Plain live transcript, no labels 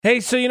Hey,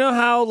 so you know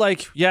how,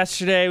 like,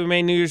 yesterday we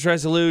made New Year's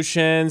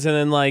resolutions, and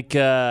then, like,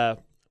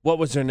 what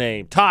was her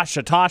name?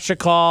 Tasha. Tasha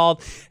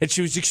called, and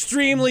she was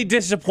extremely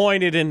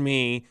disappointed in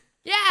me.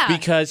 Yeah.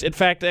 Because, in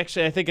fact,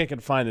 actually, I think I can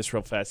find this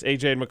real fast.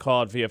 AJ and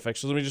McCall at VFX.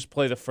 So let me just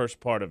play the first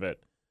part of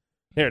it.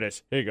 Here it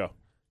is. Here you go.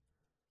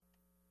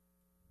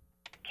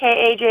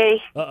 Okay,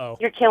 AJ. Uh-oh.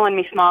 You're killing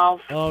me,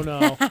 Smalls. Oh, no.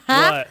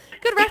 What?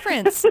 Good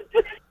reference.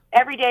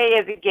 Every day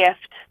is a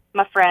gift,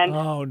 my friend.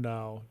 Oh,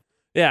 no.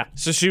 Yeah,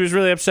 so she was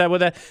really upset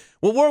with that.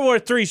 Well, World War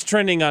III's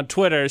trending on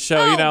Twitter,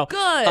 so, you know. Good.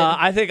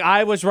 I think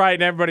I was right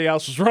and everybody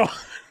else was wrong.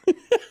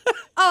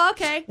 Oh,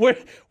 okay.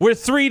 We're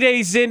 3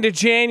 days into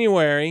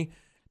January,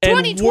 and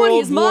 2020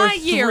 World is War my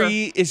year.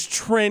 III is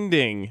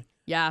trending.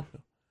 Yeah.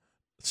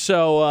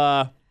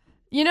 So,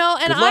 You know,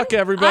 and good luck,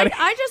 everybody.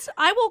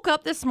 I woke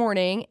up this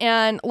morning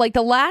and like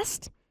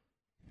what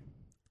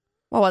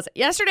was it?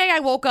 Yesterday I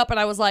woke up and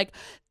I was like,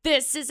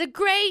 this is a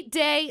great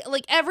day.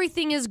 Like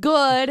everything is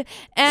good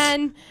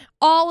and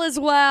all is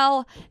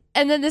well.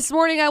 And then this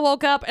morning I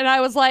woke up and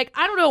I was like,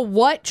 I don't know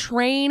what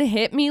train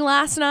hit me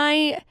last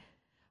night,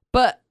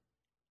 but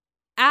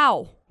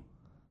ow.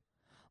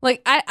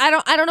 Like I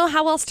don't know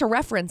how else to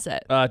reference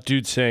it.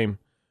 dude, same.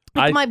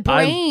 Like my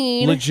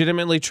brain. I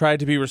legitimately tried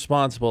to be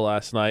responsible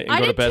last night and I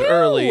go to did bed too.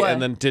 early and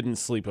then didn't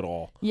sleep at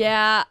all.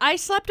 Yeah, I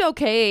slept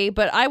okay,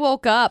 but I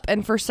woke up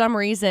and for some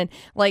reason,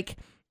 like,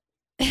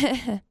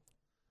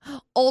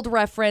 old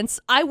reference,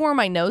 I wore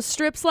my nose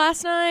strips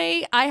last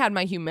night. I had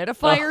my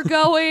humidifier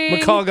going.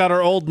 McCall got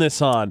her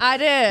oldness on. I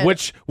did.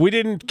 Which we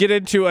didn't get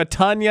into a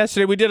ton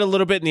yesterday. We did a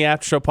little bit in the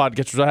after show podcast,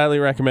 which I highly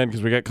recommend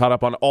because we got caught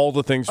up on all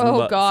the things from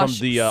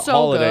the so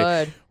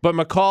holiday. good. But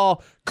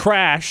McCall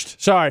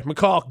crashed. Sorry,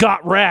 McCall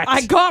got wrecked.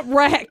 I got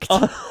wrecked.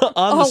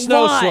 on the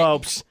snow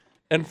slopes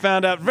and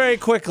found out very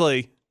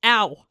quickly.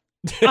 Ow.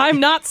 I'm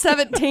not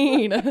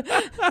 17.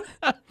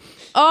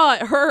 Oh,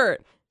 it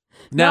hurt.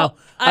 Now,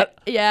 I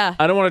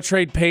I don't want to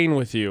trade pain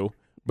with you,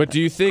 but do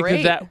you think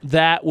Great.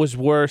 that was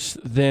worse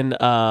than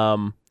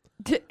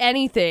To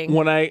anything.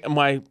 when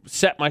I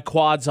set my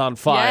quads on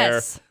fire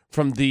Yes.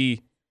 from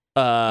the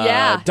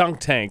Yeah. dunk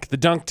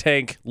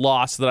tank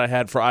loss that I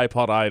had for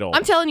iPod Idol?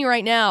 I'm telling you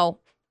right now,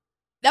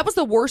 that was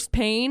the worst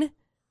pain.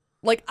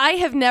 Like, I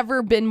have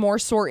never been more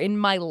sore in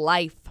my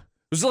life.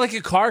 Was it like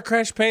a car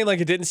crash pain?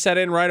 Like it didn't set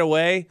in right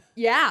away?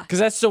 Yeah. Because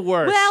that's the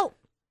worst. Well,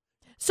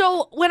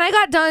 so when I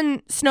got done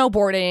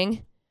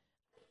snowboarding,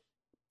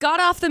 got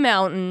off the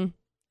mountain,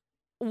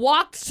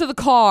 walked to the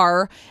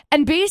car,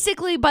 and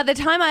basically by the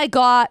time I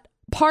got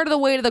part of the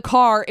way to the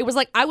car, it was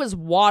like I was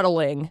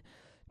waddling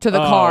to the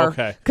car.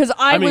 Okay. Because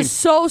I mean, was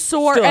so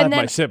sore. still have And my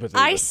then sympathy,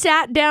 I but-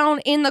 sat down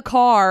in the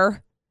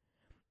car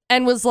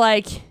and was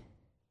like,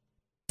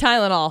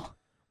 Tylenol.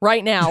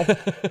 Right now.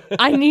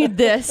 I need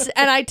this.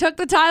 And I took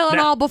the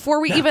Tylenol before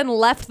we even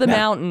left the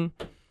mountain.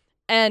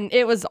 And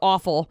it was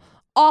awful.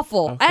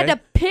 Awful. I had Okay.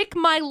 to pick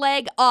my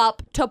leg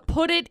up to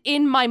put it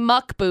in my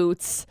muck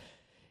boots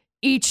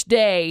each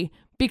day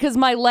because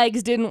my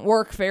legs didn't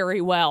work very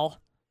well.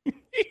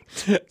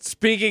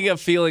 Speaking of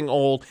feeling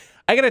old,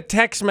 I got a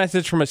text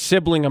message from a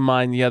sibling of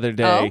mine the other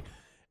day, Oh?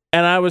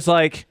 and I was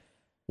like,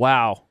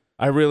 wow,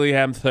 I really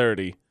am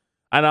 30.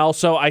 And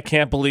also, I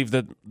can't believe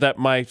that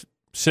my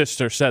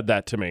sister said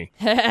that to me.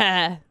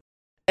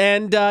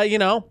 And, you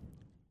know,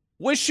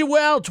 wish you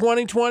well,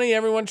 2020.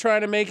 Everyone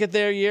trying to make it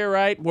their year,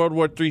 right? World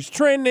War III's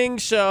trending,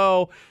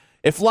 so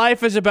if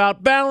life is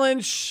about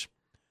balance,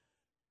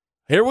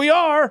 here we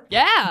are.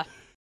 Yeah.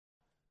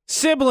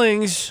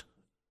 Siblings,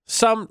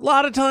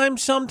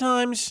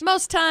 sometimes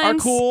Most are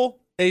times. cool.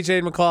 AJ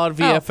and McCall at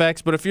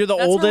VFX, but if you're the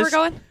That's where we're oldest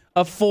going?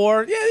 of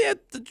four,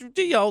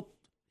 you know,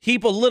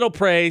 heap a little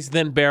praise,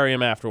 then bury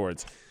them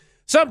afterwards.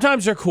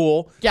 Sometimes they're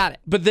cool. Got it.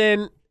 But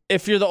then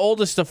if you're the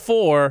oldest of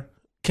four,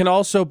 can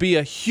also be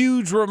a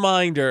huge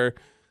reminder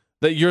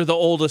that you're the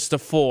oldest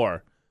of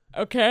four.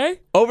 Okay.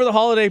 Over the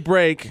holiday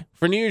break,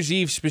 for New Year's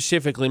Eve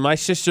specifically, my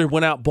sister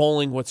went out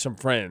bowling with some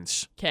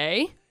friends.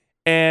 Okay.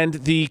 And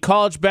the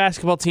college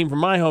basketball team from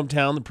my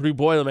hometown, the Purdue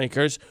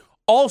Boilermakers,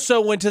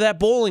 also went to that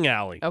bowling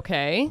alley.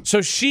 Okay.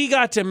 So she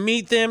got to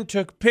meet them,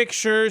 took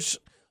pictures,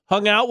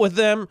 hung out with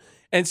them,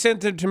 and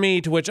sent them to me,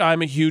 to which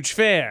I'm a huge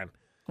fan.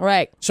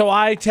 Right. So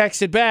I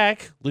texted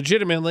back,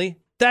 legitimately,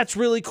 that's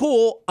really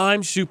cool.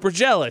 I'm super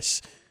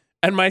jealous.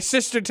 And my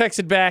sister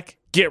texted back,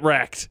 get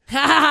wrecked.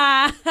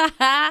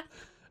 I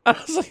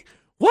was like,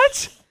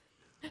 what?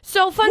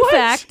 So, fun What?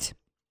 fact,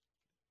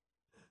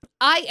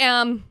 I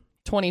am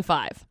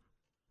 25.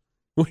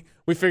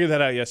 We figured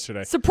that out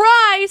yesterday.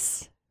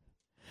 Surprise!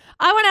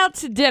 I went out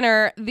to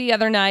dinner the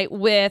other night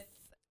with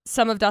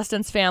some of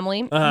Dustin's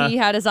family. Uh-huh. He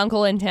had his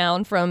uncle in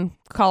town from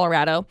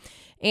Colorado,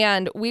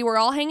 and we were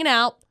all hanging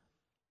out,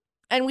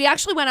 and we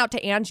actually went out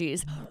to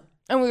Angie's,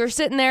 and we were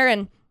sitting there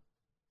and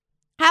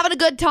having a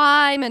good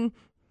time, and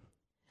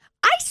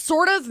I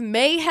sort of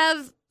may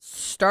have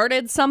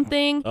started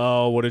something.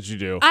 Oh, what did you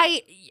do?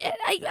 I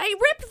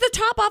ripped the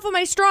top off of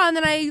my straw, and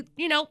then I,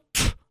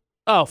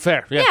 Oh,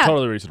 fair. Yeah, Yeah.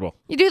 totally reasonable.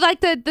 You do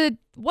like the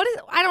what is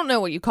I don't know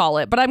what you call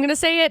it, but I'm gonna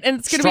say it and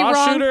it's gonna be Straw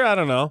wrong. shooter? I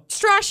don't know.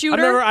 Straw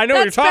shooter. I know what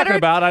you're That's talking better.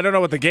 about. I don't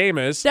know what the game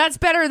is. That's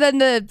better than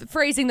the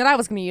phrasing that I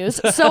was gonna use.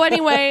 So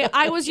anyway,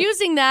 I was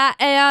using that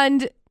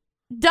and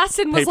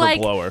Dustin was Paper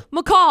like, blower.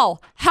 McCall,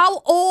 how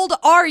old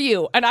are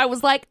you? And I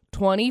was like,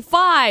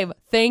 25.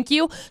 Thank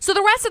you. So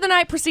the rest of the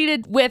night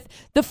proceeded with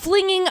the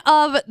flinging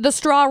of the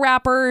straw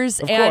wrappers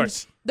Of and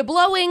course. the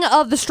blowing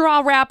of the straw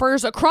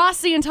wrappers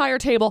across the entire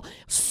table.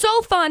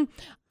 So fun.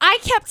 I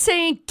kept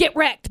saying, get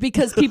wrecked,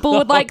 because people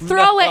would like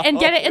throw it and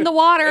get it in the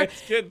water.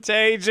 It's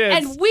contagious.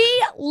 And we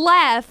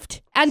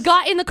left and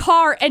got in the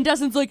car, and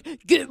Dustin's like,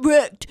 get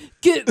wrecked,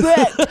 get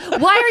wrecked.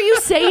 Why are you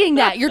saying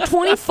that? You're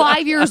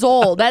 25 years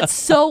old. That's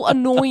so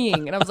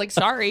annoying. And I was like,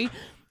 sorry.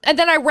 And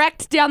then I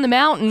wrecked down the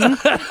mountain, and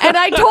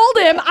I told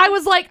him, I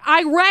was like,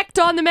 I wrecked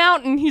on the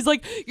mountain. He's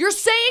like, you're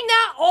saying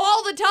that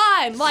all the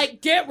time. Like,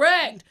 get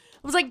wrecked. I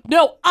was like,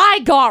 no, I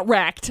got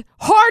wrecked.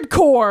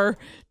 Hardcore.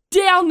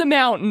 Down the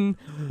mountain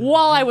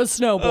while I was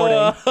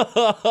snowboarding.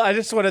 I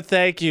just want to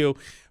thank you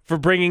for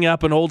bringing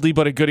up an oldie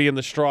but a goodie in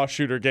the straw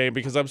shooter game,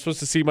 because I'm supposed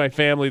to see my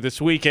family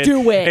this weekend.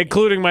 Do it.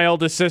 Including my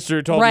oldest sister,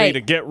 who told me Right.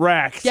 to get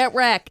wrecked. Get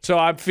wrecked. So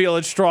I'm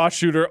feeling straw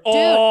shooter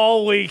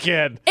all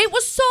weekend. It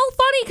was so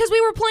funny because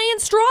we were playing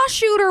straw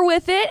shooter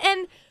with it,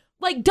 and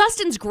like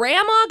Dustin's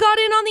grandma got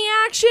in on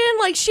the action.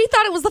 Like, she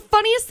thought it was the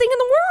funniest thing in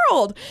the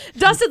world.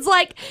 Dustin's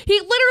like, he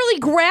literally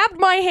grabbed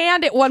my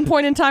hand at one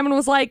point in time and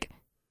was like,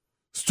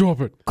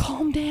 Stop it.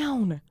 calm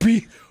down.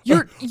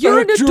 You're You're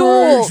an at your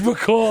adult. age,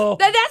 McCall.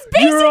 That's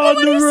basically You're on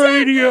what the he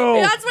radio.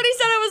 said. That's what he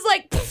said. I was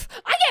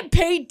like, I get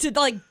paid to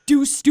like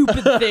do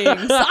stupid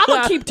things. I'm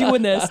gonna keep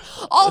doing this.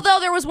 Although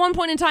there was one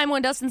point in time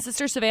when Dustin's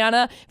sister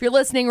Savannah, if you're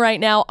listening right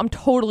now, I'm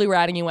totally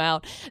ratting you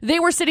out. They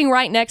were sitting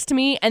right next to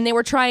me and they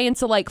were trying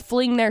to like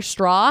fling their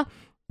straw,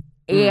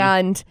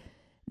 and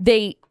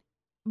they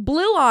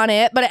blew on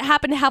it, but it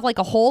happened to have like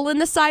a hole in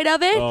the side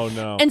of it. Oh,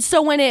 no. And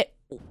so when it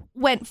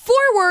went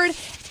forward,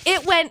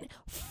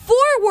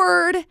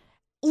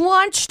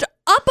 launched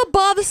up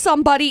above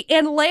somebody,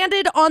 and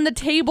landed on the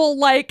table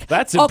like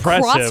That's across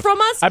impressive. from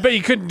us. I bet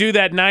you couldn't do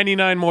that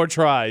 99 more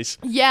tries.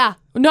 Yeah.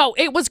 No,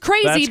 it was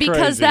crazy That's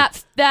because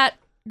crazy. that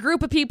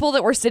group of people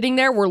that were sitting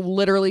there were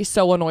literally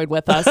so annoyed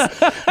with us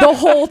the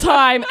whole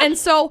time. And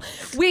so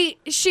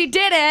she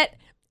did it.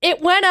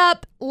 It went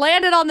up,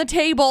 landed on the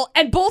table,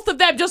 and both of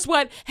them just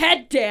went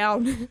head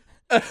down.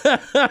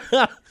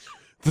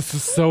 This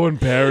is so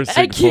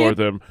embarrassing I can't- for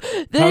them.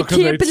 I How can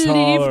can't they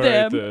believe tolerate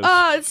them. this?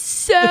 Oh, it's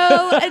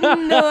so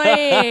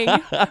annoying.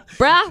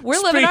 Bruh, we're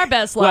living our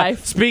best life.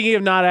 Well, speaking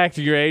of not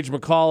acting your age,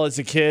 McCall as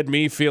a kid,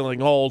 me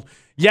feeling old.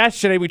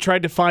 Yesterday, we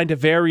tried to find a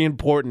very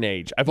important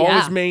age. I've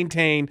always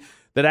maintained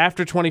that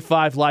after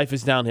 25, life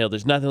is downhill.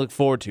 There's nothing to look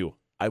forward to.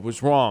 I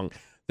was wrong.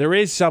 There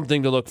is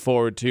something to look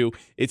forward to.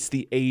 It's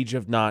the age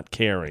of not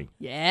caring.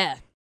 Yeah.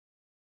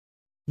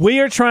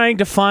 We are trying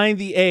to find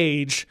the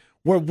age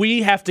where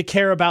we have to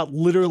care about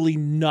literally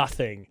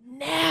nothing.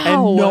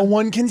 And no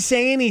one can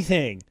say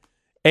anything.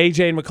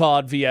 AJ and McCall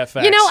at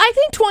VFX. You know, I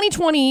think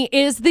 2020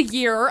 is the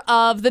year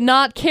of the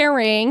not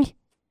caring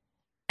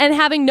and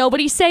having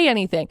nobody say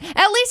anything.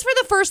 At least for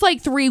the first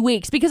 3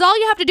 weeks, because all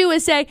you have to do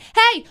is say,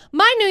 hey,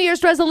 my New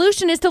Year's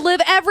resolution is to live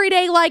every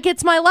day like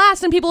it's my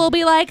last. And people will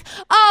be like,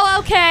 oh,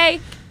 okay,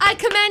 I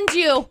commend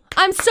you.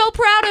 I'm so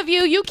proud of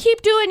you. You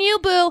keep doing you,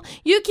 boo.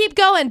 You keep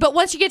going. But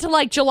once you get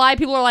to July,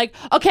 people are like,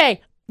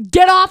 okay,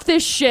 get off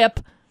this ship.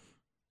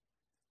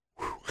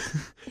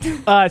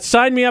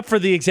 Sign me up for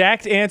the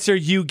exact answer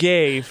you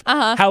gave,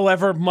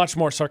 however, much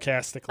more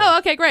sarcastically. Oh,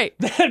 okay, great.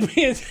 That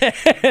being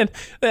said,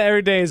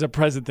 every day is a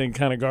present thing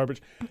kind of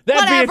garbage. That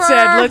Whatever.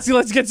 being said,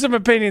 let's get some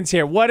opinions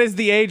here. What is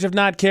the age of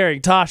not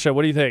caring? Tasha,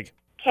 what do you think?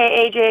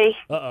 Okay, AJ,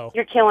 Uh-oh.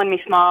 you're killing me,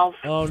 Smalls.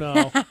 Oh, no.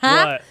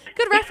 What?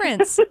 Good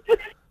reference.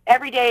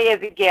 Every day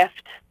is a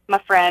gift,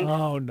 my friend.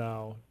 Oh,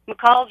 no.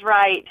 McCall's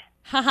right.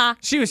 Haha.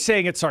 She was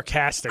saying it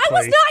sarcastically. I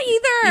was not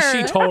either.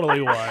 She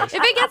totally was.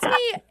 If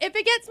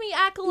it gets me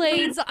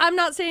accolades, I'm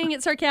not saying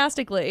it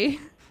sarcastically.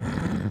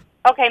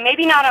 Okay,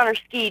 maybe not on her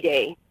ski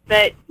day,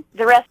 but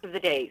the rest of the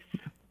days.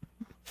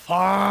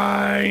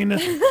 Fine.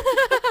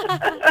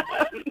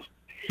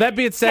 That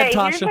being said, Hey,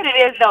 here's Tasha, what it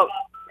is, though.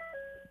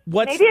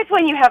 what's Maybe it's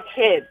when you have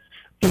kids.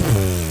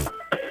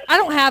 I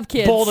don't have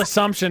kids. bold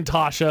assumption,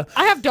 Tasha?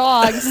 I have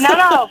dogs.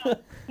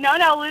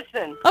 No,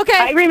 listen. Okay.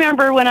 I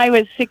remember when I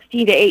was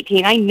 16 to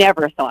 18, I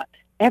never thought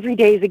every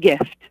day is a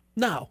gift.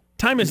 No.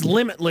 Time is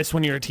limitless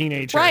when you're a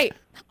teenager. Right.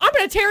 I'm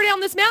going to tear down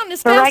this mountain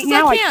as But fast right as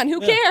now I I- can.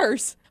 Who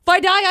cares? If I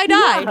die, I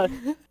die.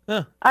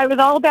 Yeah. I was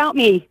all about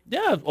me.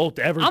 Yeah.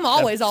 I'm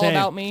always all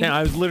about me.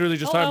 I was literally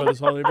just talking about this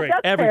holiday break.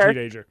 That's Every fair.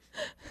 teenager.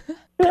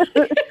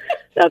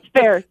 That's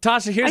fair.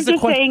 Tasha, here's I'm the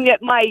just question. saying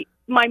that my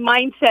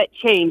mindset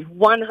changed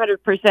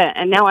 100%,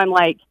 and now I'm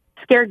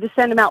scared to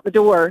send them out the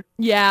door,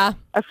 Yeah.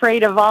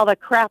 afraid of all the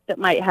crap that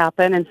might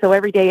happen, and so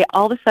every day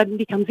all of a sudden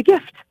becomes a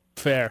gift.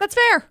 Fair. That's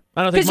fair.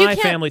 I don't think my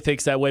family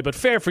thinks that way, but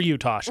fair for you,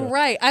 Tasha.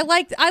 Right. I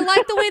like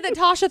the way that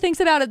Tasha thinks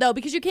about it, though,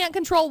 because you can't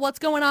control what's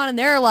going on in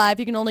their life.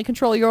 You can only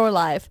control your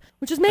life,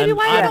 which is maybe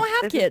why I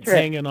don't have kids.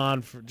 Hanging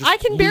on for just I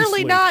can barely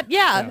loosely. not.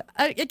 Yeah.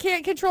 I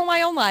can't control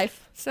my own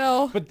life.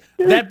 So. But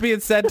that being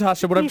said,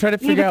 Tasha, what I'm trying to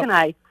figure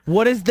out,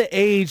 what's the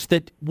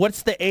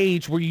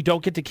age where you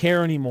don't get to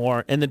care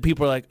anymore, and then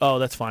people are like, oh,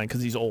 that's fine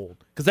because he's old.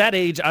 Because that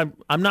age,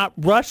 I'm not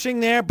rushing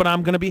there, but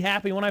I'm going to be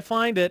happy when I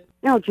find it.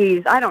 No,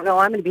 geez, I don't know.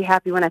 I'm going to be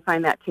happy when I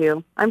find that,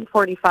 too. I'm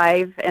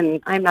 45,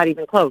 and I'm not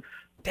even close.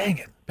 Dang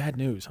it. Bad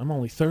news. I'm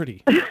only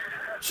 30.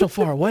 So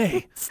far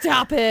away.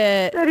 Stop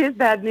it. That is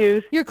bad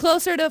news. You're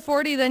closer to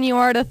 40 than you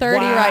are to 30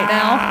 right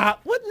now.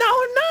 What? No,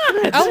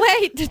 I'm not. Oh,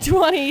 wait, to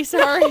 20.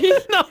 Sorry.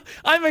 No,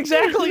 I'm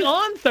exactly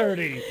on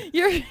 30.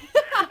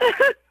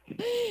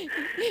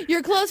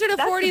 You're closer to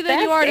That's 40 the than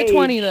you are best to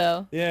 20, age.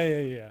 though.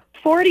 Yeah.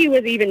 40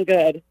 was even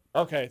good.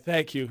 Okay,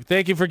 thank you.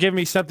 Thank you for giving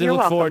me something You're to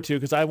look welcome. forward to,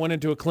 because I went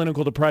into a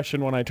clinical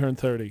depression when I turned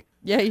 30.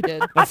 Yeah, you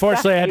did.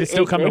 Unfortunately, I had to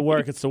still come to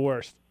work. It's the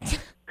worst.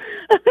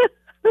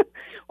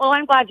 Well,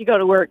 I'm glad you go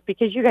to work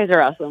because you guys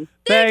are awesome.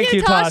 Thank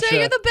you, Tasha. Tasha.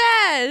 You're the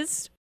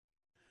best.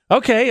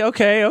 Okay.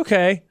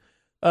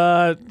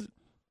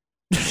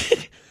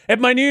 If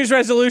my New Year's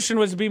resolution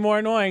was to be more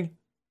annoying,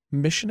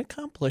 mission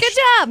accomplished. Good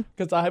job.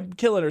 Because I'm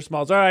killing her,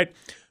 Smalls. All right,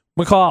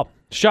 McCall,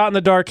 shot in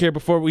the dark here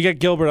before we get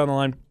Gilbert on the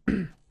line.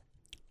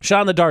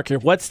 Shot in the dark here.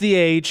 What's the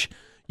age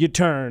you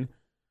turn,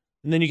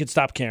 and then you can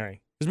stop caring?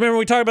 Because remember,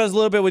 we talked about this a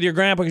little bit with your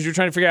grandpa because you're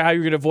trying to figure out how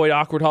you're going to avoid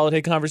awkward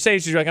holiday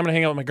conversations. You're like, I'm going to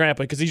hang out with my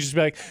grandpa because he'd just be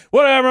like,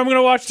 whatever, I'm going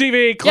to watch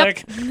TV.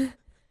 Click.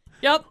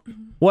 Yep.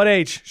 What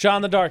age? Shot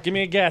in the dark. Give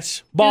me a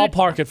guess.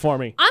 Ballpark it for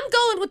me. I'm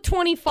going with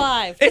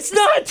 25. It's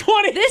not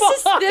 25.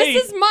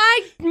 This is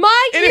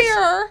my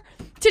year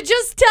to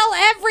just tell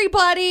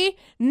everybody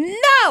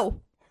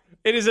no.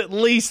 It is at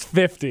least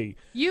 50.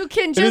 You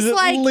can It just is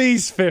at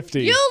least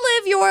 50. you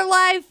live your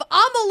life.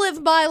 I'm gonna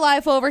live my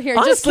life over here.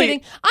 Just Honestly-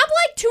 kidding. I'm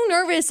like too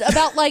nervous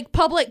about like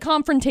public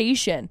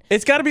confrontation.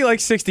 It's got to be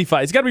like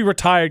 65. It's got to be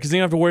retired because you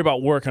don't have to worry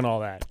about work and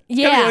all that. It's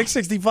got to Yeah. be like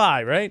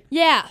 65, right?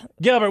 Yeah.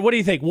 Gilbert, what do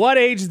you think? What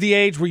age is the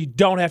age where you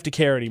don't have to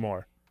care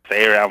anymore?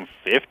 Say around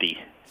 50,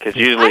 because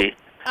usually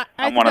I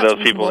I'm think one of that's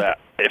those people reasonable.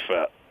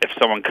 that if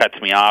someone cuts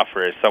me off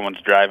or if someone's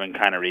driving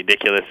kind of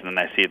ridiculous and then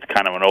I see it's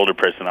kind of an older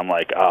person, I'm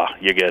like, oh,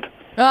 you're good.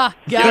 Got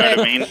You know it.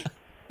 what I mean?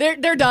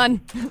 They're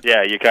done.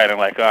 Yeah, you're kind of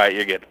like, all right,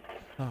 you're good.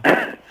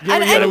 Gilbert, you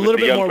had a little With the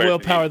bit young more person,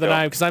 willpower you than don't.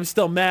 I am because I'm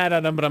still mad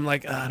at him, but I'm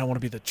like, I don't want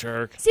to be the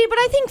jerk. See, but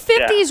I think 50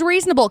 Yeah. is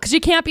reasonable because you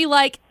can't be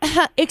like,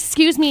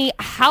 excuse me,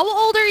 how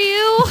old are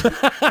you?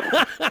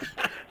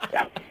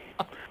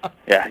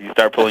 Yeah, you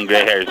start pulling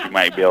gray hairs, you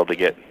might be able to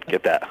get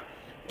that.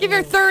 If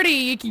you're 30,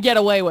 you can get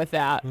away with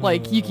that.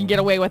 Like, you can get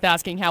away with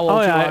asking how old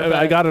Oh, you yeah, are.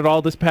 I got it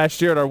all this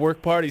past year at our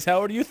work parties.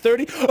 How old are you,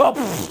 30?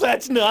 Oh,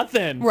 that's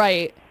nothing.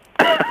 Right.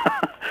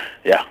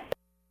 Yeah.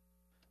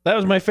 That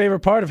was my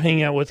favorite part of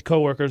hanging out with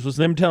coworkers was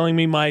them telling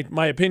me my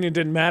opinion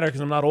didn't matter because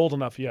I'm not old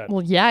enough yet.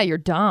 Well, yeah, you're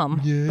dumb.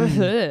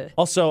 Yeah.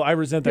 Also, I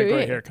resent that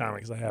gray hair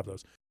comment because I have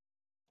those.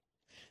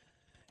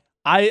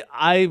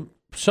 I'm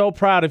so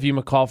proud of you,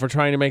 McCall, for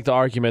trying to make the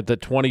argument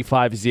that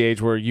 25 is the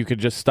age where you could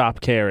just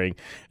stop caring.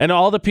 And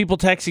all the people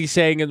texting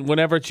saying, and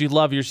whenever it's you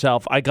love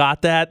yourself, I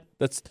got that.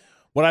 That's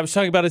what I was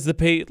talking about is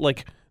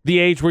the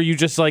age where you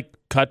just like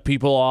cut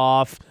people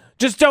off.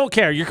 Just don't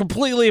care. You're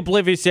completely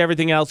oblivious to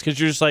everything else because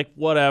you're just like,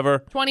 whatever.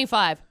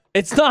 25.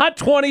 It's not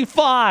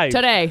 25.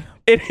 Today.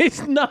 It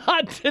is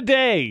not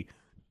today.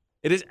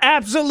 It is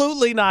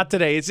absolutely not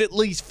today. It's at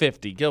least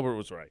 50. Gilbert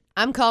was right.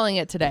 I'm calling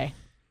it today.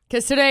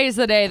 Because today is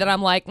the day that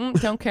I'm like,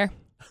 don't care.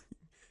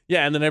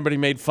 Yeah, and then everybody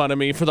made fun of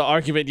me for the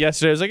argument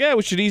yesterday. I was like, yeah,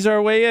 we should ease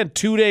our way in.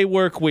 2-day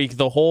work week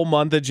the whole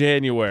month of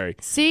January.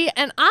 See,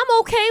 and I'm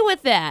okay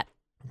with that.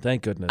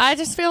 Thank goodness. I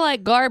just feel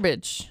like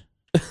garbage.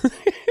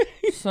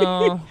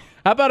 So,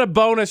 How about a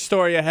bonus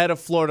story ahead of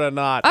Florida or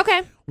not?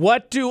 okay.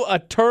 What do a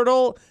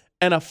turtle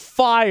and a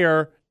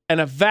fire and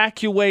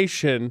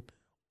evacuation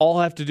all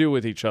have to do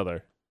with each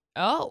other?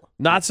 Oh,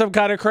 Not some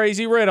kind of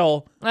crazy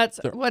riddle. that's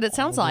They're what it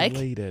sounds all like.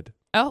 related.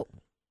 Oh,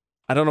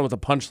 I don't know what the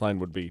punchline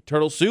would be.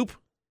 Turtle soup?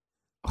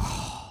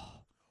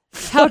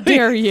 how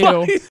dare you?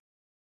 Funny.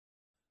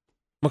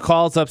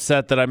 McCall's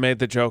upset that I made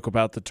the joke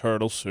about the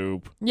turtle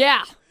soup.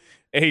 Yeah.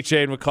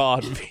 AJ and McCall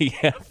at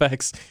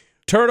VFX.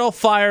 Turtle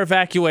fire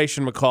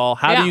evacuation, McCall.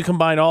 How do you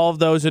combine all of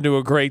those into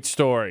a great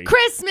story?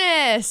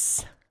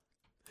 Christmas.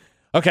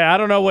 Okay, I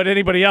don't know what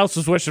anybody else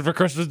was wishing for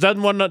Christmas.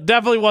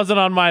 Definitely wasn't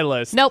on my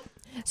list. Nope.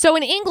 So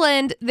in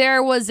England,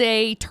 there was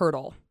a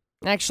turtle,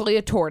 actually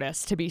a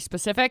tortoise to be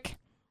specific,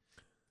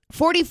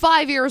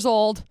 45 years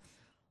old,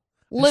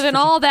 living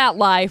all that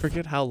life.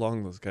 Forget how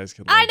long those guys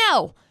can live. I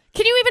know.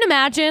 Can you even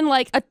imagine,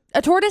 like,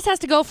 a tortoise has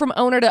to go from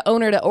owner to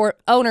owner to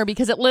owner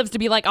because it lives to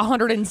be like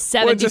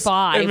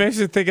 175. It makes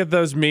me think of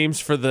those memes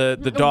for the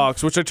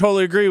dogs, which I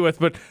totally agree with,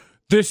 but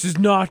this is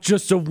not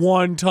just a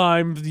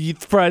one-time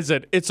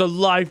present. It's a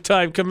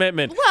lifetime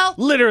commitment. Well-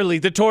 literally,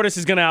 the tortoise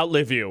is going to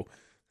outlive you.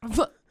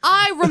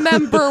 I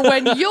remember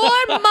when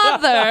your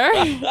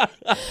mother...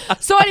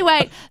 So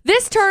anyway,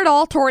 this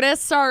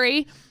tortoise,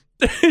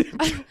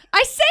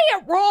 I say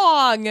it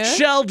wrong.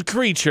 Shelled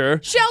creature.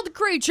 Shelled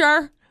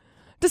creature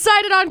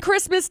decided on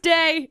Christmas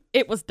Day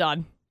it was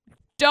done.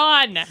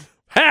 Done.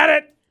 Had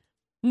it.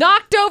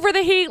 Knocked over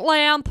the heat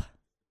lamp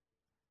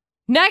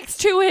next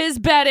to his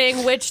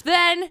bedding, which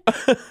then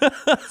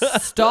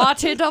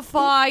started a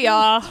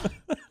fire.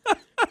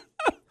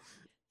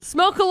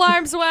 Smoke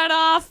alarms went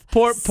off.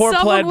 Poor Someone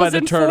plaid by was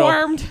the turtle.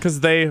 informed. Because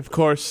they, of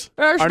course,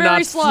 They're are very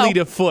not slow. fleet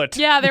of foot.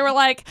 Yeah, they were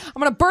like,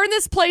 I'm going to burn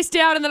this place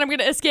down and then I'm going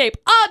to escape.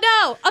 Oh,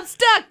 no, I'm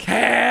stuck.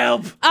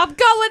 Help! I'm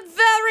going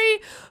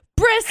very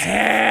brisk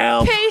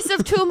Help! pace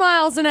of 2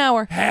 miles an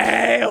hour.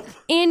 Help!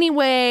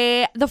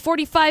 Anyway, the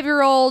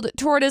 45-year-old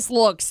tortoise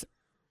looks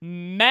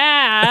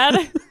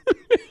mad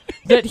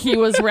that he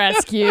was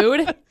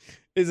rescued.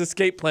 His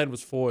escape plan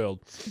was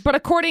foiled. But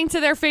according to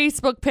their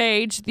Facebook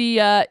page,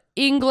 the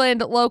England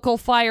local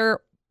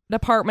fire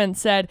department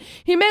said,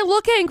 he may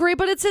look angry,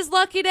 but it's his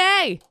lucky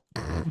day.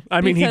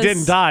 I mean, he Because-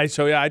 didn't die,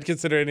 so yeah, I'd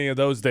consider any of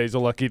those days a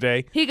lucky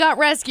day. He got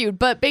rescued,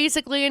 but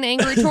basically an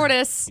angry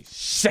tortoise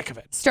Sick of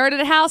it. started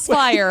a house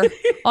fire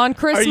on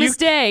Christmas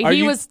Day.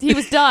 He was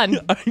done.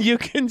 Are you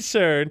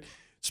concerned,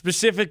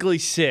 specifically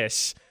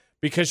Sis,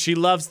 because she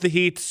loves the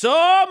heat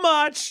so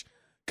much,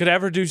 could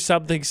ever do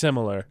something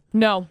similar?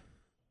 No.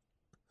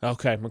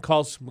 Okay,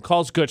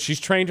 McCall's good. She's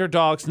trained her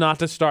dogs not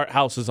to start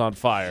houses on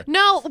fire.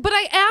 No, but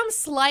I am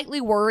slightly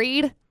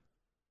worried.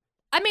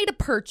 I made a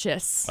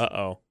purchase.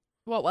 Uh-oh.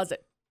 What was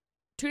it?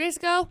 2 days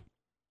ago?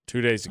 2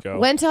 days ago.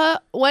 Went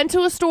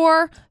to a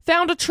store,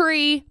 found a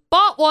tree,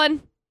 bought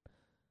one.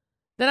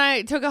 Then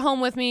I took it home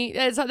with me.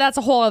 That's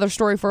a whole other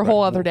story for a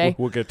whole other day.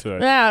 We'll get to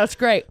it. Yeah, that's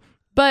great.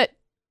 But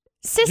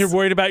Sis, You're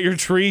worried about your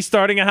tree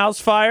starting a house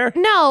fire?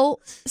 no,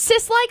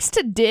 Sis likes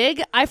to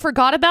dig. I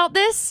forgot about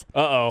this.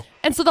 Uh-oh.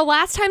 And so the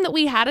last time that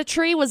we had a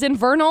tree was in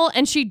Vernal,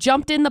 and she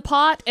jumped in the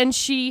pot and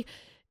she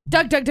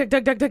dug.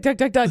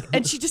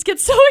 And she just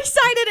gets so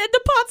excited, and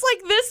the pot's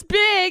like this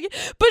big,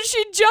 but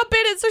she'd jump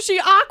in, and so she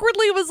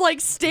awkwardly was like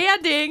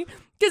standing,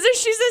 because if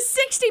she's a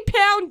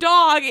 60-pound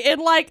dog in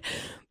like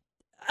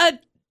a,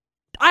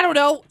 I don't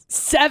know,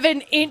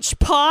 7-inch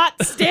pot,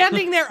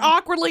 standing there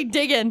awkwardly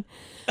digging.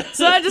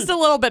 So I'm just a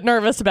little bit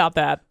nervous about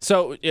that.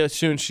 So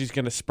soon she's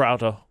going to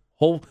sprout a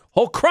whole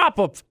crop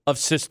of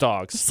sis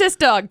dogs. Sis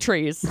dog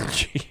trees.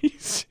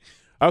 Jeez.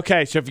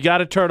 Okay, so if you got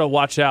a turtle,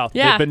 watch out.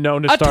 Yeah. They've been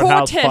known to A start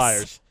house tortoise.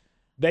 fires.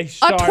 They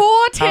start A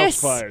tortoise.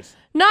 house fires.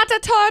 Not a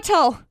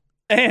turtle.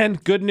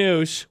 And good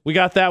news, we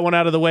got that one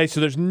out of the way, so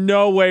there's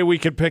no way we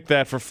could pick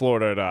that for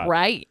Florida or not.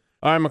 Right.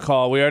 All right,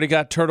 McCall, we already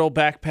got turtle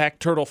backpack,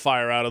 turtle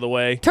fire out of the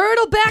way.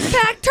 Turtle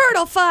backpack,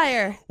 turtle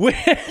fire. We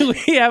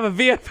have a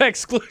VFX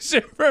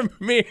exclusive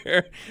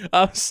premiere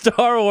of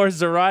Star Wars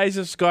The Rise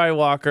of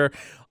Skywalker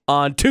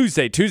on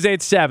Tuesday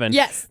at 7.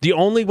 Yes. The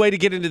only way to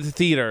get into the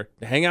theater,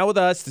 to hang out with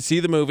us, to see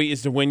the movie,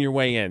 is to win your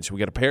way in. So we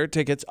got a pair of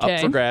tickets up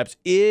Okay. for grabs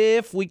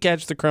if we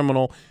catch the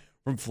criminal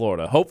from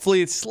Florida.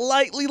 Hopefully it's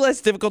slightly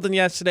less difficult than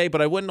yesterday,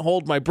 but I wouldn't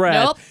hold my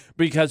breath Nope.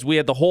 because we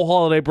had the whole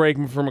holiday break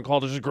for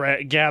McCall to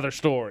just gather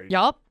stories.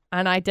 Yup.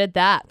 And I did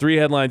that. 3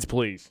 headlines,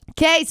 please.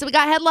 Okay, so we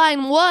got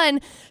headline 1.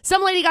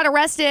 Some lady got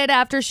arrested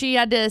after she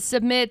had to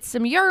submit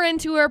some urine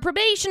to her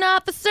probation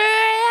officer,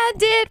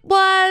 and it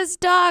was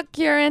dog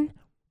urine.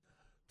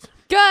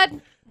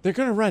 Good. They're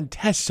going to run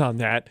tests on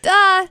that.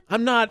 Duh.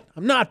 I'm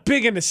not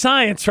big into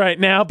science right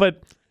now,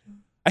 but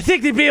I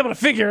think they'd be able to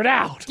figure it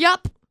out.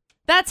 Yup.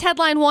 That's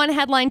headline 1.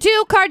 Headline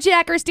 2,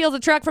 carjacker steals a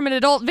truck from an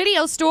adult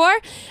video store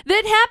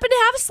that happened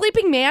to have a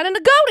sleeping man and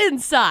a goat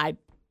inside.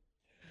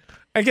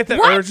 I get that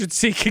What?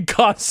 urgency could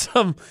cause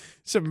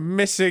some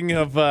missing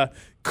of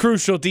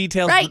crucial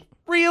details. Right. But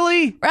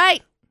really?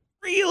 Right.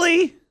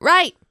 Really?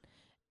 Right.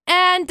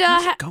 And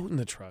There's a goat in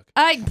the truck.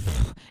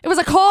 it was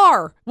a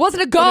car. It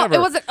wasn't a goat. Whatever. It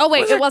wasn't. Oh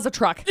wait, it was a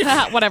truck.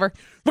 Whatever.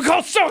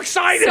 McCall's so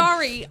excited.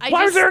 Sorry.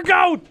 Why was there a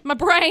goat? My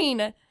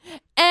brain.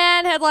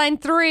 And headline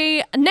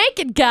 3, a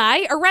naked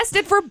guy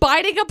arrested for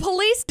biting a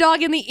police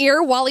dog in the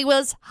ear while he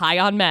was high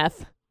on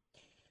meth.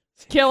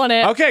 Killing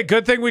it. Okay,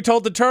 good thing we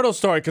told the turtle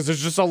story because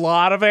there's just a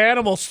lot of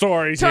animal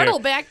stories Turtle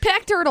here.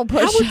 backpack, turtle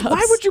push-ups.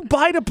 Why would you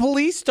bite a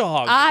police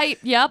dog?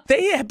 Yep.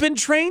 They have been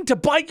trained to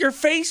bite your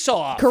face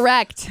off.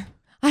 Correct.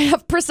 I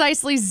have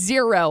precisely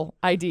 0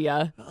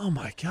 idea. Oh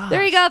my god.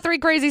 There you go. 3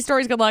 crazy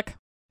stories. Good luck.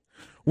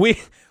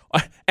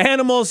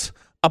 Animals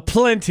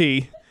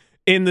aplenty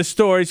in the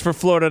stories for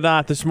Florida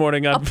Not this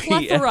morning on A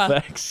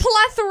plethora. VFX.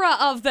 Plethora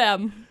of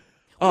them.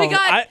 We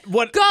got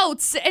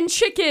goats and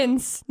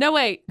chickens. No,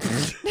 wait.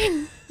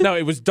 No,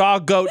 it was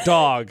dog, goat,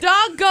 dog.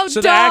 Dog, goat,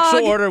 So dog. the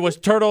actual order was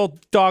turtle,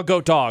 dog,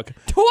 goat, dog.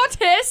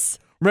 Tortoise.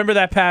 Remember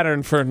that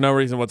pattern for no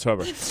reason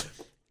whatsoever.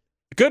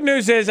 Good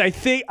news is I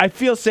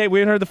feel safe. We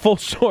haven't heard the full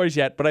stories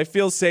yet, but I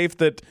feel safe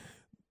that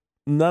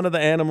none of the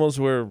animals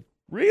were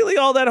really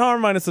all that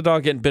harm, minus the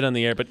dog getting bit on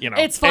the ear. But you know,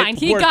 It's fine.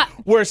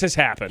 Worse has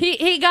happened.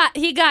 He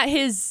got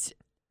his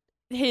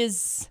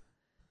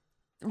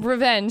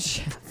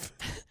revenge.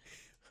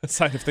 A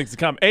sign of things to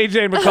come.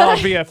 AJ and McCall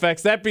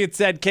VFX. That being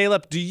said,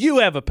 Caleb, do you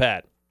have a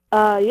pet?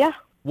 Yeah.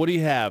 What do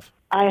you have?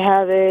 I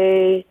have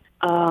a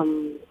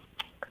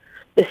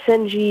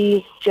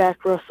Basenji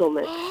Jack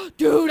Russellman.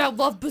 Dude, I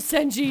love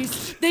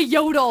Basenjis. They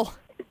yodel.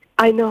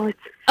 I know, it's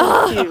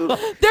so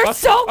cute. They're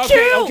so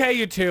cute. Okay,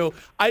 you two.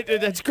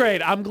 That's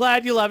great. I'm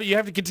glad you love it. You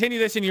have to continue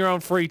this in your own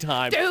free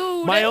time.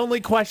 Dude. My only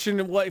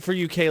question for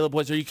you, Caleb,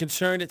 was: are you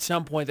concerned at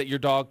some point that your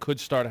dog could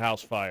start a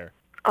house fire?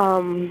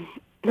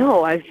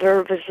 No, I've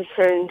never been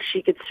concerned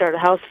she could start a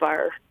house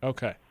fire.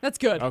 Okay. That's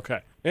good.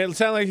 Okay. It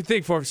sounded like you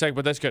think for a second,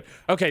 but that's good.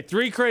 Okay,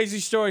 3 crazy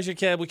stories you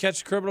can. We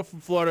catch a criminal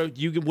from Florida.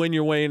 You can win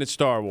your way into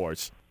Star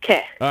Wars.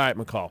 Okay. All right,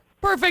 McCall.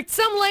 Perfect.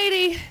 Some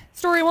lady,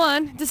 story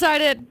 1,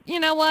 decided, you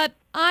know what?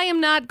 I am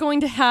not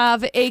going to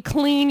have a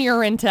clean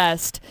urine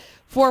test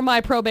for my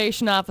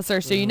probation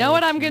officer. So you know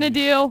what I'm going to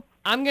do?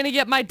 I'm going to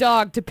get my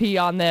dog to pee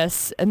on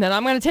this, and then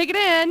I'm going to take it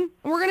in, and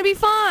we're going to be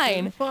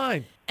fine.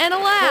 Fine. And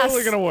alas,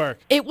 Totally going to work.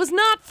 it was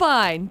not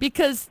fine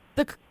because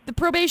the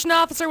probation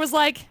officer was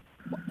like,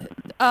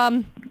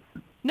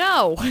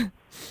 no.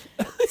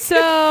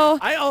 So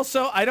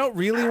I don't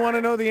really want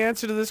to know the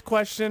answer to this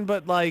question,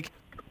 but like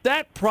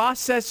that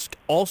process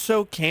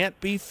also can't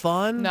be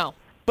fun. No.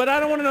 But I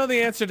don't want to know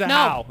the answer to No.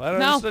 how.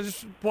 No. I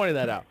just pointed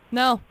that out.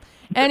 No.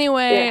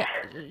 Anyway,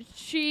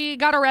 she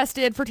got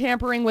arrested for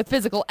tampering with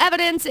physical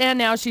evidence, and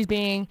now she's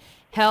being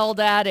held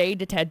at a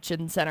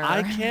detention center.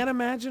 I can't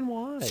imagine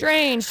why.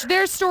 Strange.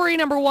 There's story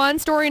number 1.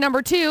 Story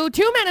number 2.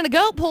 2 men and a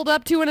goat pulled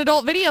up to an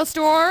adult video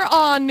store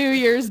on New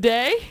Year's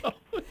Day.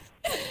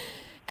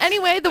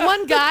 Anyway, the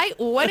one guy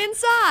went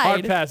inside.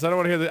 Hard pass. I don't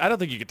want to hear that. I don't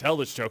think you can tell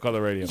this joke on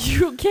the radio.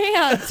 You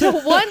can't. So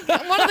one of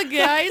the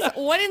guys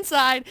went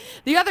inside.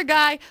 The other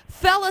guy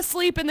fell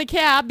asleep in the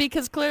cab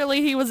because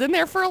clearly he was in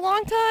there for a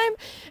long time.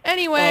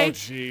 Anyway, Oh,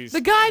 jeez.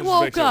 the guy This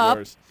woke makes it up.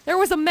 worse. There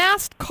was a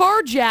masked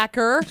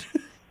carjacker,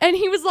 and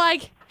he was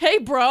like, "Hey,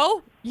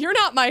 bro, you're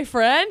not my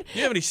friend."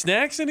 You have any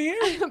snacks in here?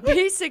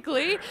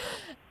 Basically.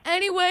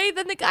 Anyway,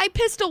 then the guy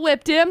pistol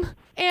whipped him,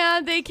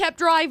 and they kept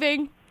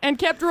driving and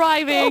kept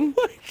driving.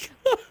 Oh my God.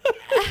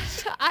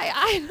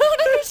 I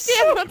don't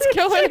understand what's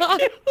going on.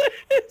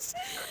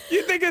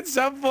 You think at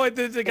some point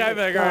there's a guy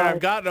like, all right, I've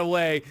gotten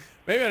away.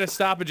 Maybe I'm going to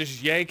stop and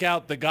just yank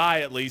out the guy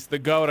at least, the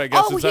goat, I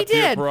guess. Oh, It's he up to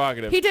your did.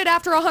 prerogative. He did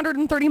after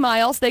 130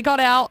 miles. They got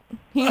out.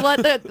 He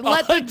let the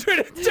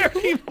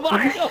 130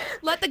 miles.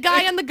 let the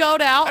guy and the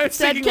goat out. I was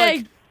Said, thinking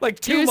 "Okay, like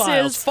 2 deuces."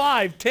 miles,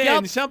 5, 10,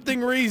 Yup.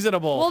 something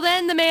reasonable. Well,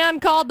 then the man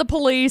called the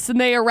police, and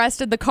they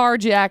arrested the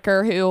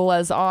carjacker who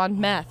was on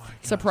meth.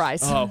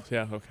 Surprise. Oh,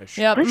 yeah, okay.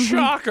 Yep. Mhm.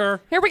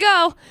 Shocker. Here we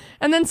go.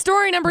 And then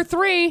story number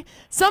 3,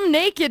 some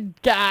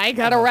naked guy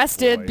got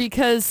arrested boy.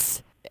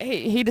 because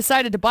he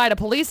decided to bite a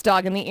police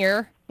dog in the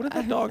ear. What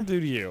did the dog do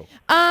to you?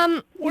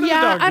 Um, What did the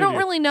yeah, dog do I to don't you?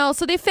 really know.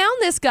 So they found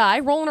this guy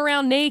rolling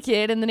around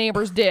naked in the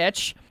neighbor's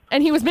ditch,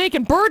 and he was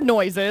making bird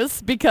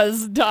noises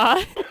because,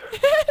 duh.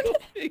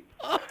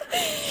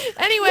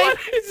 Anyway, What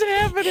is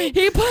happening?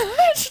 he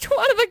punched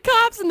one of the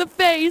cops in the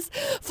face,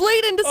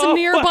 fled into some Oh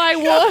nearby my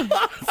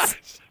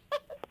woods.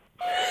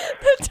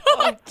 The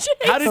dog chased.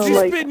 How did Oh you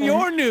my spend God.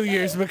 your New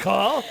Year's,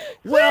 McCall?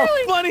 Well,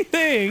 Clearly- funny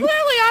thing. Clearly,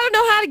 I don't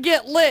know how to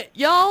get lit,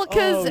 y'all,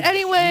 because Oh,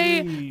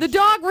 anyway, jeez. the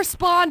dog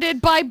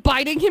responded by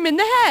biting him in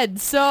the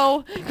head,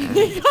 so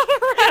he got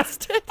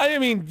arrested. I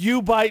mean,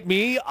 you bite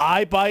me,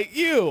 I bite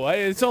you.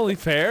 It's only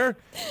fair.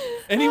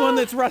 Anyone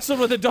that's wrestled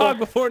with a dog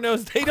before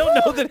knows they don't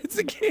know that it's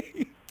a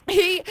game.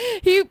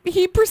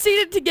 He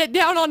proceeded to get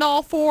down on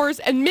all fours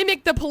and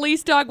mimic the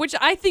police dog, which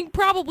I think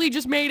probably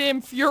just made him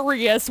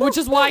furious, which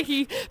is why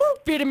he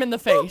bit him in the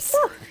face.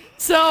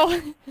 So,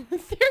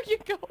 there you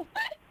go.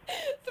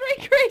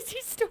 3 crazy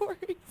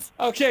stories.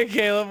 Okay,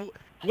 Caleb,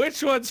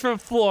 which one's from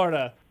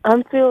Florida?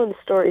 I'm feeling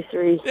story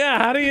 3. Yeah,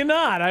 how do you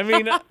not? I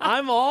mean,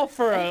 I'm all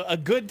for a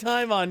good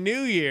time on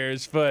New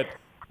Year's, but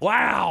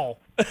wow.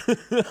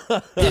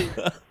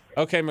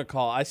 Okay,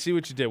 McCall, I see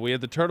what you did. We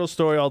had the turtle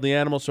story, all the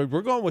animal story.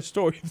 We're going with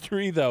story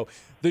 3, though.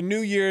 The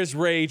New Year's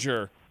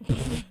Rager.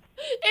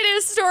 It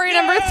is story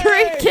number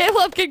 3.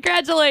 Caleb,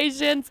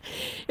 congratulations.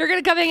 You're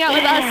going to come hang out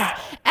with us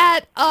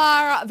at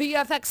our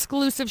VF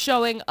exclusive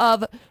showing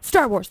of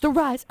Star Wars, The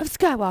Rise of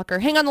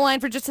Skywalker. Hang on the line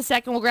for just a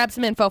second. We'll grab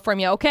some info from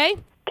you, okay?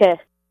 Okay.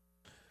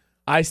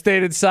 I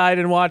stayed inside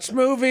and watched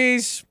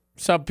movies.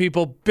 Some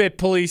people bit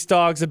police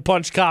dogs and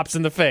punched cops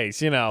in the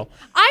face, you know.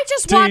 I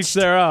just To watched each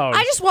their own.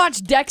 I just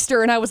watched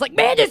Dexter and I was like,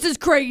 man, this is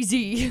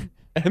crazy.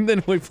 And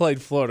then we played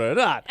Florida or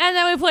Not. And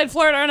then we played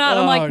Florida or Not.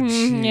 I'm Oh, like,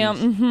 jeez. yeah,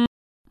 mm-hmm.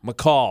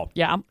 McCall,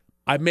 Yeah.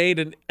 I made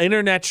an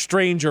internet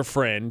stranger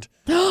friend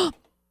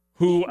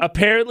who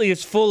apparently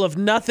is full of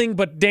nothing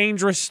but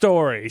dangerous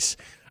stories.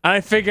 And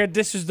I figured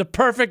this is the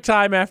perfect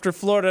time after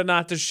Florida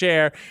Not to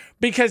share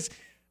because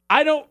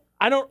I don't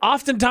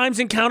oftentimes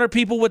encounter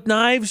people with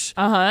knives,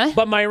 Uh-huh.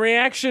 but my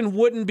reaction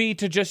wouldn't be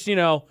to just,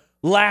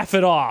 laugh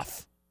it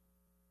off.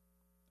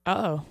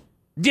 Uh-oh.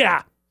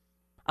 Yeah.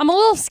 I'm a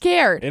little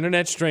scared.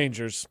 Internet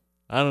strangers.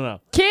 I don't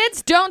know.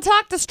 Kids, don't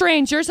talk to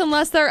strangers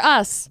unless they're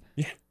us.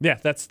 Yeah,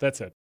 that's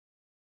it.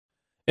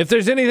 If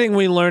there's anything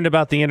we learned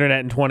about the internet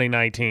in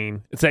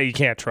 2019, it's that you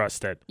can't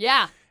trust it.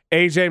 Yeah.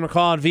 AJ McCall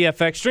on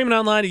VFX, streaming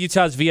online at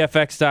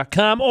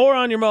utahsvfx.com or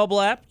on your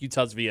mobile app,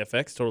 Utah's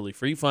VFX, totally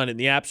free. Find it in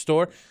the App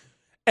Store.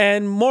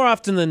 And more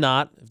often than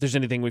not, if there's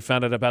anything we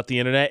found out about the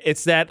internet,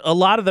 it's that a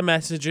lot of the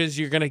messages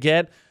you're going to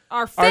get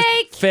Are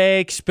fake.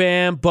 fake,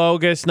 spam,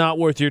 bogus, not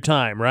worth your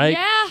time, right?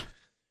 Yeah.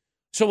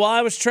 So while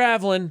I was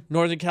traveling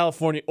Northern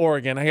California,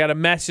 Oregon, I got a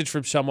message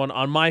from someone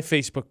on my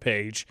Facebook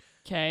page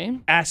Okay.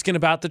 asking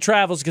about the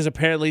travels because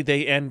apparently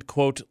they, end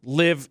quote,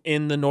 live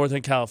in the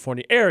Northern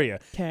California area.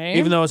 Okay.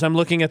 Even though as I'm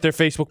looking at their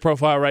Facebook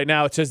profile right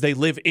now, it says they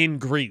live in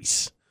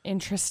Greece.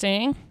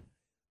 Interesting.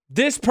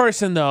 This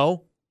person,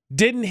 though,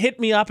 didn't hit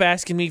me up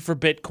asking me for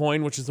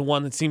Bitcoin, which is the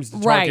one that seems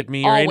to target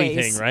me or always.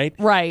 anything, right?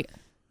 Right.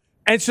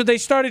 And so they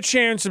started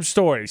sharing some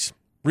stories.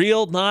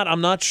 Real, not,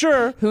 I'm not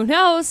sure. Who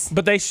knows?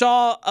 But they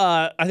saw,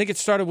 I think it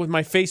started with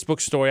my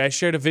Facebook story. I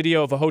shared a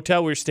video of a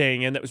hotel we were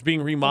staying in that was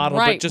being remodeled.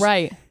 Right, but just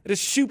right. It had a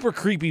super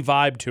creepy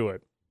vibe to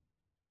it.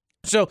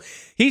 So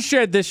he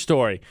shared this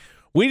story.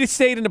 We just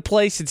stayed in a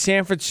place in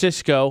San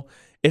Francisco.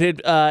 It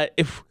had,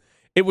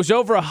 it was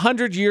over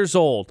 100 years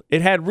old.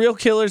 It had real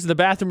killers and the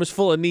bathroom was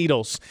full of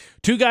needles.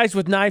 2 guys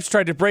with knives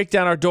tried to break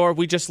down our door.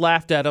 We just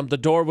laughed at them. The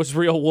door was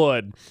real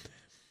wood.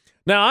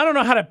 Now, I don't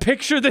know how to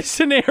picture this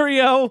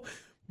scenario,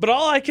 but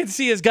all I can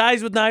see is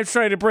guys with knives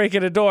trying to break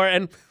in a door,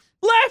 and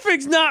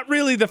laughing's not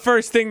really the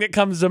first thing that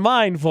comes to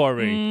mind for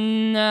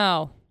me.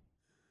 No.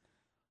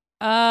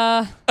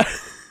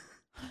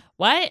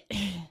 What?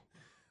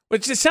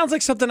 Which just sounds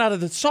like something out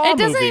of the Saw It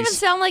doesn't movies. even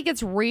sound like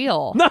it's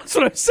real. That's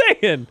what I'm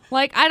saying.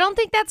 Like, I don't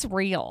think that's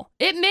real.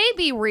 It may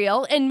be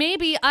real, and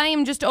maybe I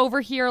am just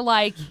over here,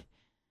 like,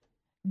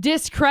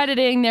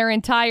 discrediting their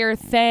entire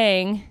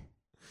thing.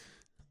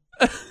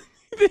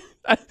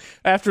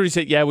 After he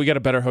said, yeah, we got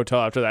a better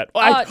hotel after that.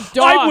 I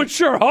dog. would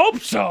sure hope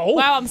so.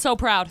 Wow, I'm so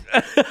proud.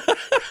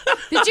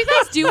 Did you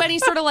guys do any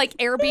sort of, like,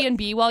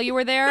 Airbnb while you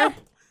were there?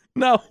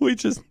 No, we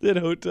just did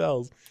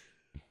hotels.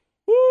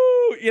 Woo!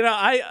 You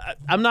know,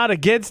 I'm not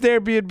against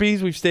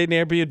Airbnbs. We've stayed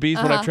in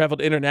Airbnbs when I've traveled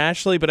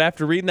internationally, but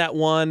after reading that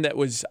one that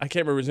was, I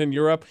can't remember, it was in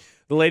Europe,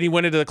 the lady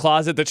went into the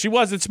closet that she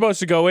wasn't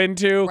supposed to go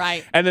into,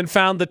 right, and then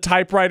found the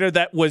typewriter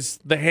that was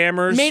the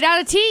hammers. Made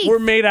out of teeth. Were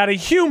made out of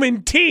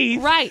human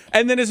teeth. Right.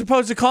 And then as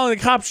opposed to calling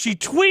the cops, she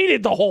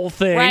tweeted the whole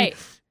thing. Right.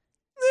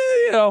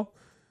 You know,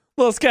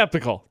 a little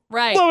skeptical.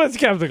 Right. A little bit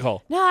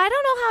skeptical. No, I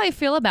don't know how I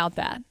feel about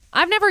that.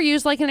 I've never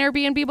used like an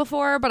Airbnb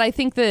before, but I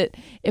think that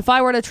if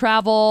I were to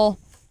travel,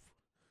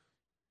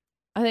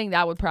 I think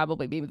that would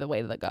probably be the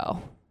way to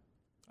go.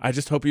 I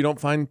just hope you don't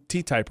find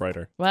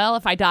T-typewriter. Well,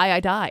 if I die, I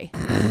die.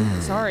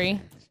 Sorry.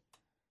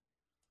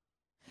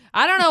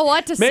 I don't know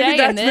what to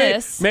say in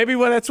this. Maybe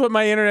that's what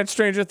my internet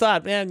stranger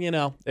thought. Man, you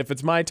know, if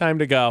it's my time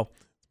to go,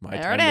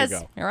 there it is.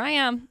 Here I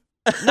am.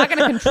 I'm not going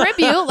to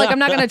contribute. Like, I'm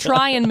not going to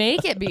try and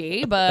make it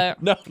be,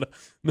 but... No,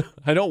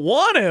 I don't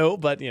want to,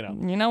 but, you know.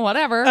 You know,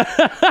 whatever.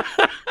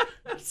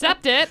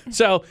 Accept it.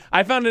 So,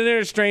 I found an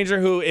internet stranger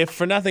who, if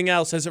for nothing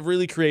else, has a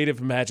really creative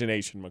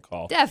imagination,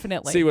 McCall.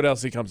 Definitely. See what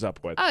else he comes up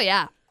with. Oh,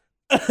 yeah.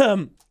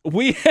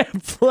 We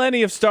have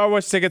plenty of Star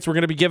Wars tickets we're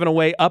going to be giving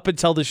away up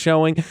until the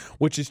showing,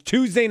 which is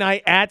Tuesday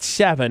night at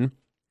 7,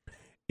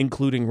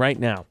 including right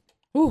now.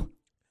 Ooh.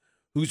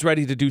 Who's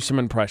ready to do some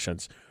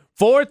impressions?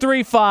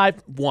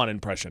 435, one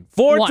impression.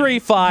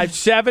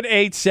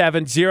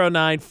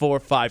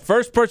 435-787-0945.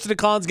 First person to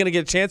call is going to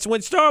get a chance to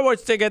win Star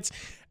Wars tickets,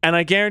 and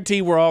I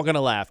guarantee we're all going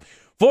to laugh.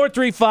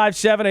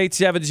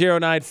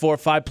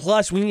 435-787-0945.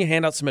 Plus, we need to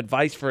hand out some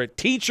advice for a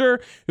teacher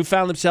who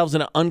found themselves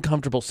in an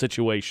uncomfortable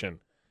situation.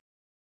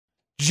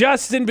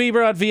 Justin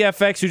Bieber on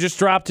VFX, who just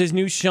dropped his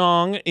new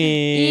song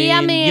in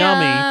Yummy. He's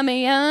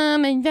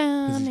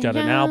got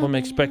an album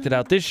expected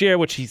out this year,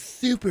 which he's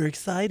super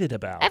excited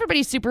about.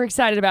 Everybody's super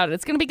excited about it.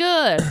 It's going to be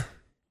good.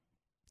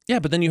 Yeah,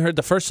 but then you heard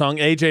the first song,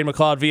 AJ and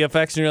McCall at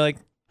VFX, and you're like,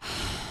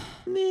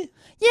 meh.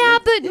 Yeah,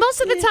 but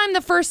most of the time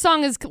the first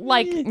song is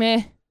like,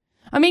 meh.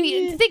 I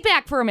mean, think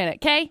back for a minute,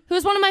 okay?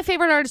 Who's one of my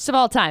favorite artists of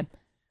all time?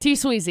 T.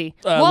 Sweezy.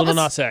 Little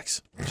Nas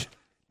X.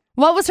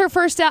 What was her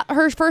first song?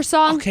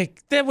 Okay,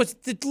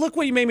 look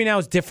what you made me now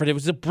is different. It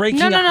was a breaking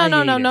No. hiatus. I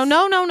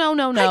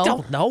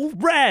don't know.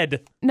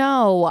 Red.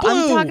 No, Blue.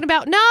 I'm talking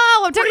about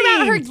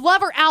her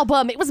Lover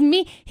album. It was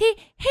me. He.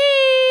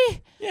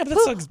 Yeah, but that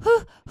song's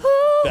better.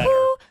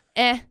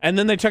 And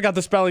then they took out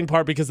the spelling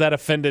part because that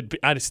offended.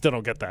 I still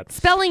don't get that.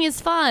 Spelling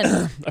is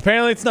fun.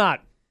 Apparently, it's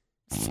not.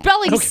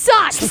 Spelling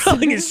sucks.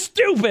 Spelling is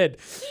stupid.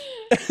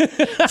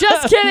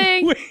 Just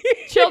kidding,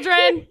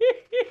 children.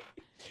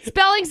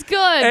 Spelling's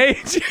good.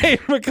 AJ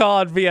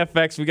McCall at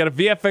VFX. We got a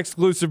VFX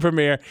exclusive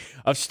premiere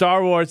of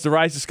Star Wars: The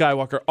Rise of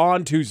Skywalker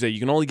on Tuesday. You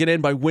can only get in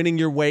by winning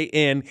your way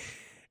in.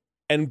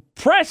 And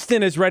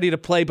Preston is ready to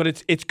play,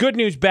 but it's good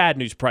news, bad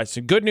news,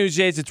 Preston. Good news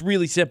is it's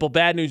really simple.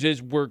 Bad news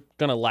is we're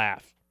going to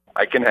laugh.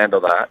 I can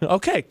handle that.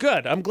 Okay,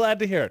 good. I'm glad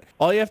to hear it.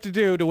 All you have to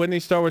do to win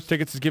these Star Wars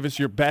tickets is give us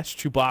your best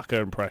Chewbacca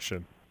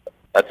impression.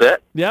 That's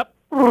it? Yep.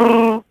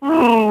 That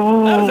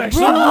was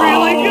actually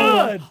really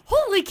good.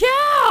 Holy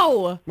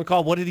cow!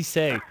 McCall, what did he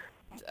say?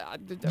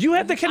 You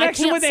have the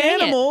connection with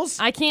animals.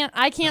 I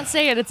can't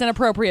say it. It's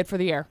inappropriate for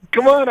the air.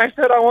 Come on, I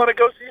said I want to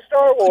go see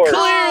Star Wars.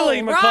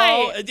 Clearly, McCall.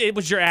 right. It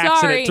was your accent.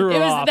 Sorry, It threw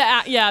her off.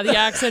 the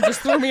accent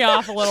just threw me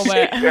off a little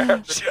bit.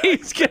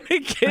 She's going to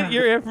get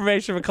your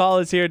information.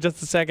 McCall is here in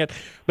just a second.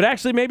 But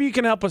actually, maybe you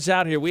can help us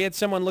out here. We had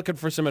someone looking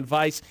for some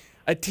advice.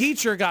 A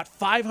teacher got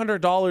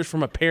 $500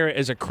 from a parent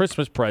as a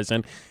Christmas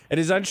present and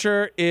is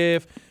unsure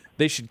if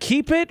they should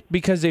keep it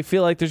because they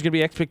feel like there's going to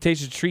be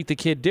expectations to treat the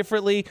kid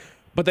differently,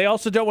 but they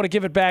also don't want to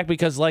give it back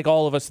because, like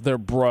all of us, they're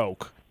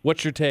broke.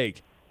 What's your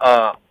take?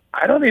 I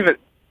don't even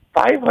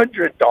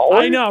 $500.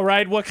 I know,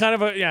 right? What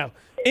kind of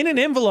in an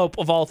envelope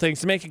of all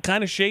things to make it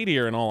kind of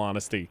shadier, in all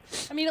honesty.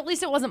 I mean, at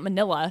least it wasn't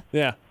Manila.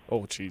 Yeah.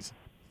 Oh, jeez.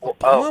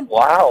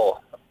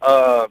 Wow.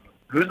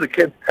 Who's the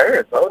kid's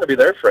parents? I want to be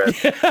their friend.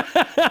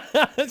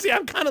 See,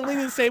 I'm kind of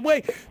leaning the same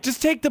way.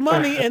 Just take the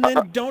money and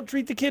then don't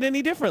treat the kid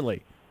any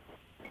differently.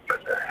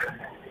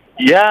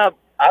 Yeah,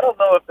 I don't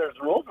know if there's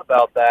rules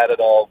about that at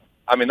all.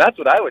 I mean, that's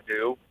what I would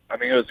do. I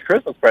mean, it was a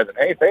Christmas present.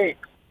 Hey, thanks.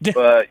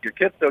 But your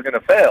kid's still going to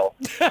fail.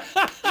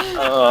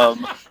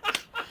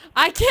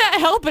 I can't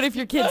help it if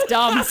your kid's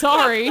dumb.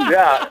 Sorry.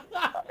 Yeah.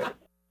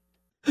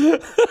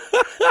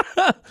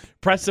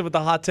 Preston with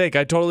the hot take.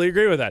 I totally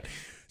agree with that.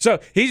 So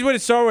he's winning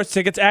Star Wars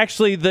tickets.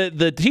 Actually,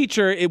 the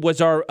teacher, it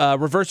was our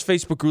reverse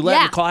Facebook roulette.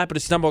 Yeah. McCall happened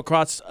to stumble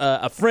across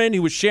a friend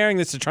who was sharing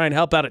this to try and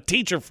help out a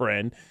teacher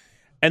friend,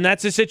 and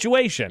that's the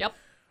situation. Yep.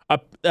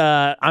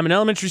 I'm an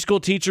elementary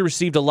school teacher,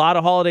 received a lot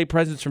of holiday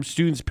presents from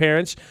students'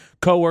 parents,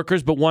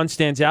 coworkers, but one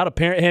stands out. A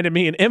parent handed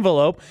me an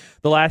envelope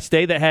the last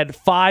day that had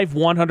 5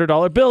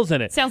 $100 bills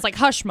in it. Sounds like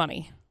hush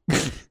money.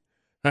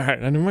 All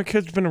right, I know my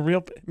kid's been a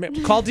real...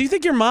 Call, do you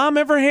think your mom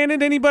ever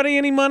handed anybody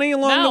any money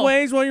along the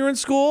ways while you were in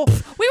school?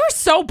 We were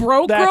so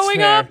broke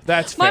growing up.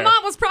 That's My fair.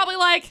 mom was probably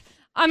like,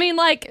 I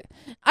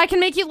can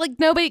make you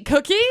no-bake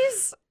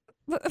cookies.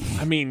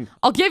 I mean...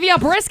 I'll give you a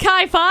brisk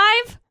high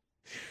five.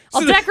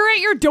 I'll decorate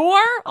your door.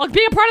 I'll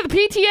be a part of the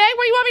PTA. What do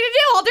you want me to do?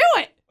 I'll do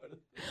it.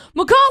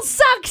 McCall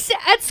sucks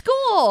at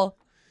school.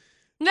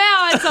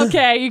 No, it's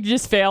okay. You can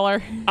just fail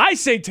her. I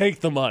say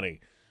take the money.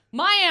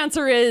 My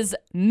answer is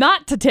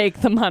not to take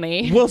the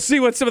money. We'll see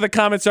what some of the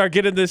comments are.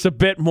 Get into this a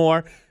bit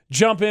more.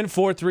 Jump in,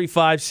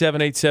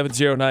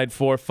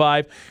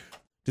 435-787-0945.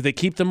 Do they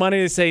keep the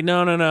money? They say,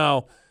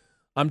 no.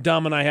 I'm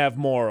dumb and I have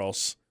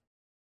morals.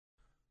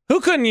 Who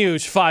couldn't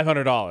use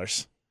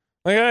 $500?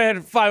 Like, I had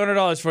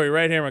 $500 for you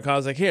right here, McCall. I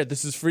was like, here,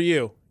 this is for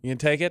you. You can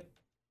take it?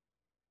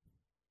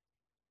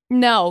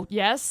 No.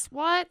 Yes.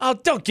 What? Oh,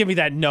 don't give me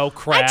that no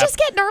crap. I just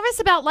get nervous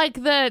about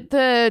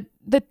the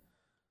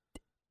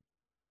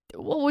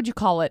what would you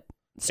call it?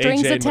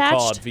 Strings AJ attached.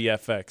 McCall at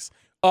VFX.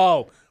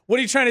 Oh, what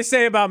are you trying to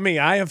say about me?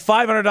 I have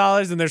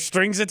 $500 and there's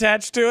strings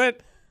attached to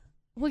it?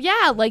 Well,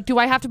 yeah. Do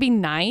I have to be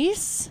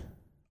nice?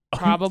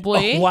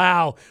 Probably. Oh,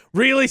 wow.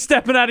 Really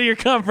stepping out of your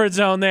comfort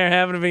zone there,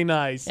 having to be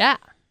nice. Yeah.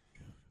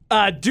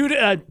 Due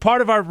to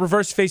part of our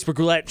reverse Facebook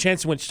roulette,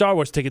 chance to win Star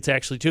Wars tickets,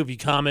 actually, too, if you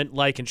comment,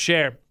 like, and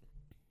share.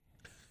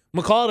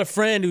 McCall had a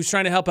friend who's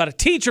trying to help out a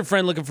teacher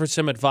friend looking for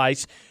some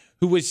advice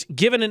who was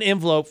given an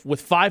envelope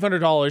with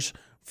 $500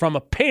 from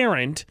a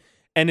parent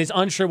and is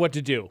unsure what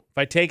to do. If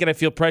I take it, I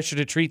feel pressure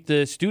to treat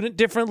the student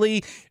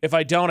differently. If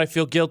I don't, I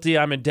feel guilty.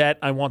 I'm in debt.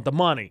 I want the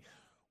money.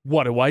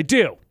 What do I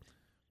do?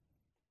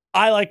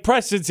 I like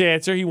Preston's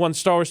answer. He won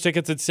Star Wars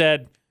tickets and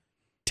said,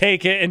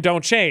 take it and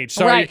don't change.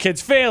 Sorry, your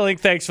kid's failing.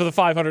 Thanks for the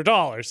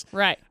 $500.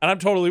 Right. And I'm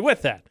totally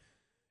with that.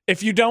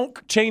 If you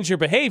don't change your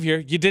behavior,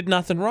 you did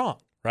nothing wrong,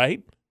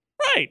 right?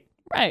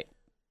 Right.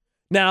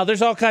 Now,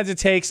 there's all kinds of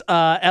takes.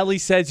 Ellie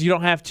says you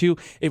don't have to.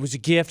 It was a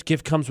gift.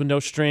 Gift comes with no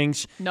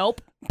strings.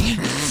 Nope.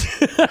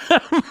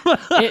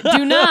 It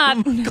do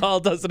not. Carl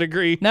doesn't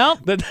agree. Nope.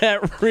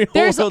 That real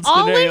world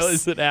scenario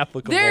isn't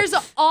applicable. There's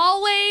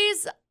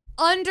always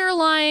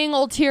underlying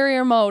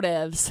ulterior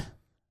motives.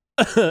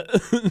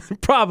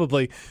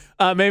 Probably.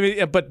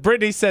 Maybe, but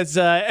Brittany says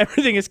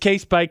everything is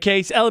case by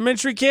case.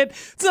 Elementary kid,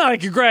 it's not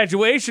like a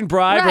graduation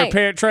bribe or a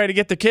parent trying to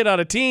get the kid on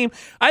a team.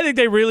 I think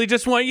they really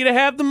just want you to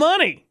have the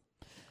money.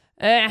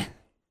 Now,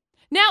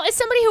 as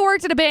somebody who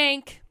worked at a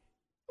bank,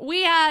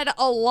 we had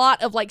a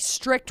lot of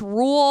strict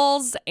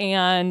rules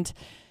and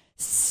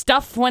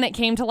stuff when it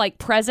came to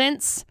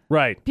presents.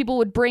 Right. People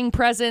would bring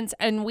presents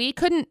and we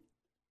couldn't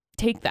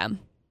take them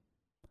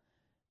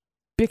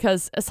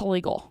because it's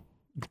illegal.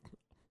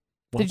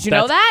 Well, did you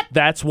know that?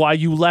 That's why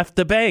you left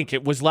the bank.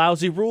 It was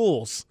lousy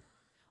rules.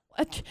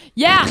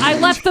 Yeah, I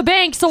left the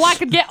bank so I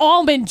could get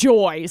almond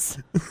joys.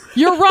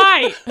 You're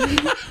right.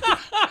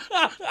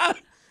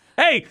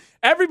 Hey,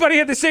 everybody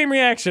had the same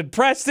reaction.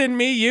 Preston,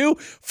 me, you.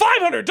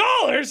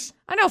 $500?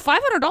 I know,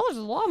 $500 is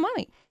a lot of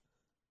money.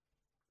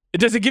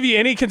 Does it give you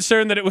any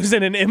concern that it was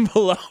in an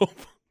envelope?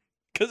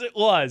 Because it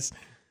was.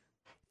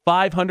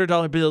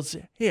 $500 bills.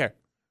 Here.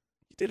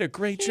 You did a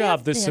great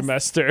job this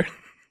semester.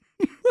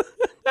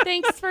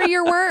 Thanks for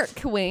your work,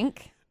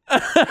 wink.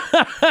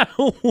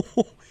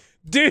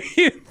 Do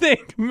you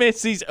think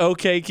Missy's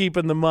okay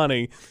keeping the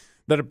money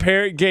that a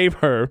parent gave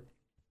her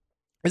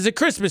as a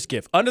Christmas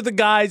gift, under the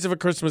guise of a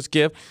Christmas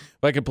gift.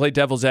 If I could play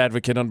devil's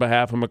advocate on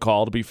behalf of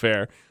McCall, to be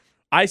fair,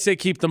 I say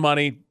keep the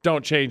money.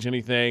 Don't change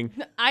anything.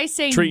 I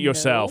say treat no,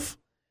 yourself.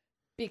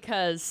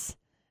 Because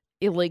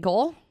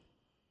illegal.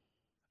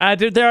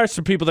 There are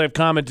some people that have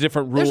commented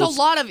different rules. There's a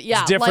lot of,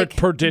 it's different like,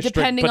 per district.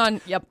 Depending on,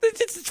 yep.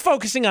 It's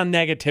focusing on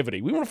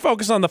negativity. We want to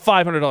focus on the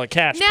 $500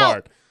 cash Now,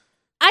 part.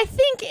 I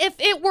think if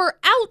it were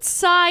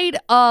outside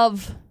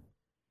of,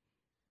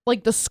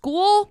 like, the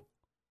school,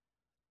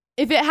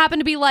 if it happened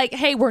to be like,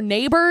 hey, we're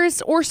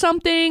neighbors or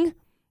something,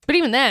 but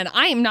even then,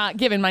 I am not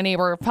giving my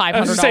neighbor $500. I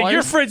was just saying,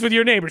 you're friends with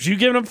your neighbors. You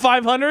giving them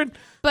 $500?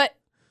 But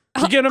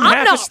you giving them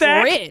I'm half a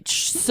stack? not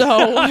rich,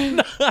 so...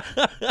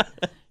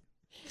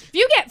 If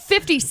you get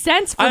 50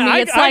 cents from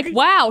me, it's like,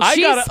 wow,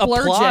 she's I gotta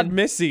splurging. applaud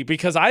Missy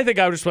because I think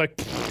I would just be like,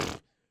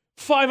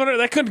 $500,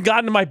 that couldn't have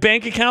gotten to my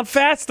bank account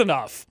fast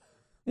enough.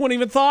 Wouldn't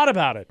even thought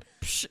about it.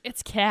 Psh,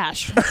 it's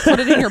cash. Put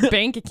it in your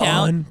bank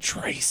account.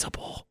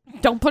 Untraceable.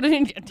 Don't put it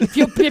in. If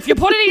you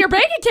put it in your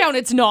bank account,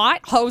 it's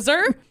not,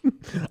 hoser.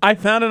 I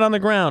found it on the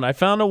ground. I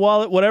found a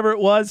wallet, whatever it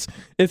was.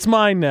 It's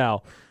mine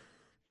now.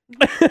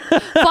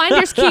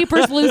 Finders,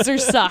 keepers,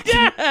 losers suck.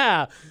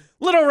 Yeah.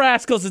 Little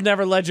Rascals has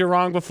never led you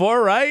wrong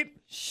before, right?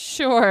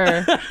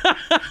 Sure.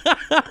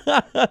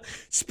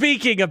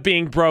 Speaking of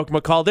being broke,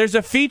 McCall, there's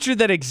a feature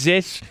that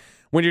exists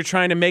when you're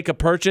trying to make a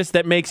purchase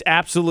that makes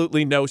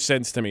absolutely no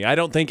sense to me. I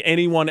don't think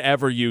anyone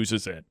ever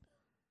uses it.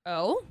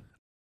 Oh?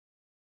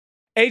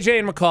 AJ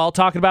and McCall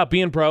talking about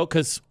being broke,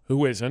 because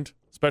who isn't,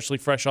 especially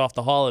fresh off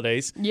the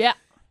holidays. Yeah.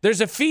 There's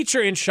a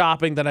feature in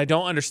shopping that I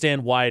don't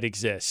understand why it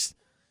exists.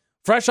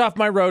 Fresh off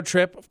my road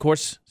trip, of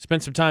course,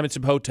 spent some time at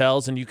some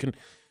hotels, and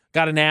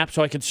got an app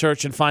so I can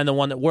search and find the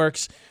one that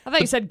works. I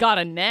thought you said got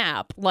a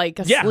nap, like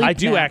a Yeah, sleep I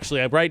do nap.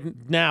 actually.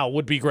 Right now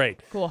would be great.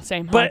 Cool,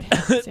 same. But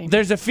Same.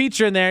 there's a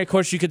feature in there. Of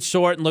course, you could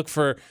sort and look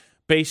for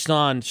based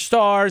on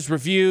stars,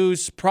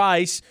 reviews,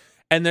 price,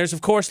 and there's, of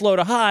course, low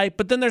to high,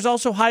 but then there's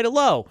also high to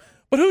low.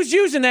 But who's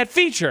using that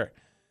feature?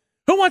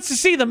 Who wants to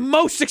see the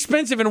most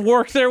expensive and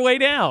work their way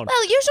down?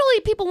 Well, usually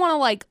people want to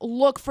like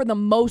look for the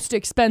most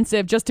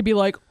expensive just to be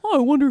like, oh,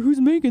 I wonder who's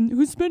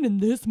spending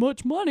this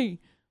much money.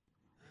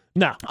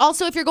 No.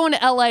 Also, if you're going to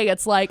LA,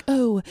 it's like,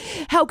 oh,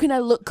 how can I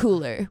look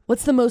cooler?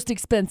 What's the most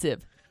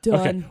expensive? Done.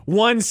 Okay.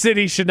 One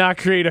city should not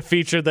create a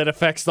feature that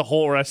affects the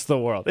whole rest of the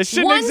world. It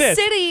shouldn't exist.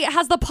 One city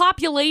has the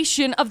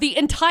population of the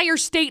entire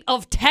state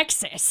of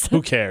Texas.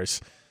 Who cares?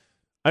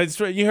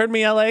 You heard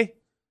me, LA?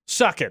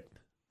 Suck it.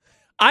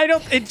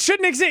 It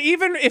shouldn't exist.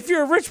 Even if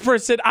you're a rich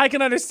person, I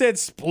can understand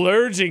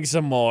splurging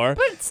some more.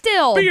 But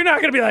still. But you're not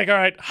going to be like, all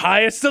right,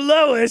 highest to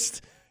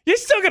lowest. You're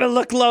still going to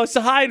look lowest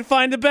to high and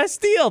find the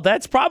best deal.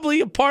 That's probably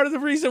a part of the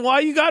reason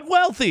why you got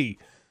wealthy.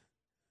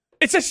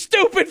 It's a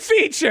stupid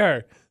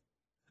feature.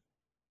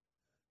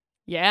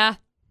 Yeah.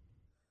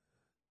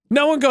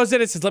 No one goes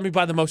in and says, let me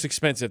buy the most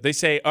expensive. They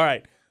say, all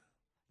right.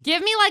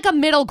 Give me like a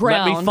middle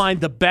ground. Let me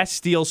find the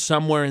best deal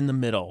somewhere in the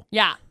middle.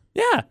 Yeah.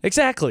 Yeah,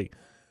 exactly.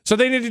 So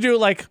they need to do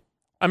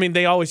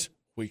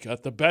we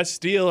got the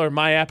best deal, or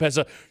my app has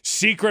a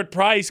secret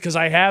price because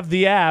I have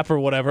the app or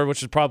whatever,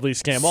 which is probably a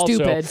scam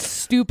also.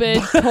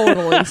 Stupid,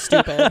 totally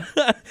stupid.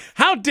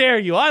 How dare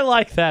you? I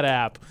like that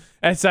app.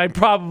 As I'm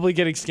probably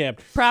getting scammed.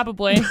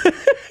 Probably.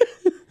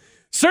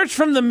 Search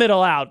from the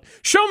middle out.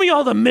 Show me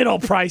all the middle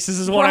prices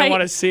is what I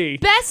want to see.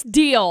 Best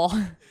deal.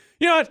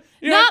 You know what?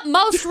 Not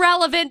most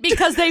relevant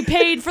because they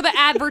paid for the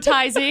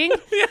advertising.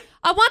 Yeah.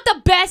 I want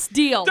the best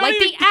deal.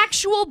 The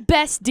actual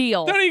best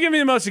deal. Don't even give me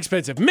the most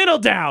expensive. Middle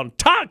down.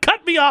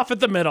 Cut me off at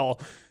the middle.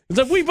 It's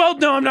like, we both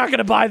know I'm not going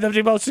to buy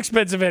the most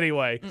expensive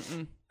anyway.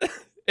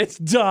 It's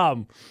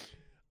dumb.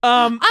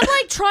 I'm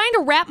like trying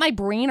to wrap my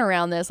brain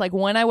around this, like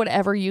when I would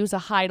ever use a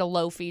high to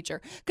low feature.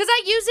 Because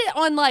I use it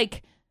on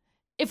like,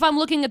 if I'm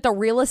looking at the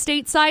real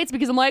estate sites,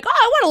 because I'm like, oh,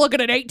 I want to look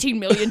at an $18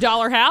 million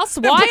house.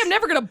 Why? I'm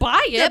never going to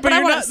buy it, but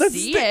I want to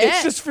see it.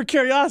 It's just for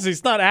curiosity.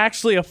 It's not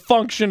actually a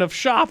function of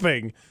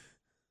shopping.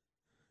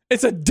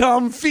 It's a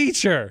dumb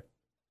feature.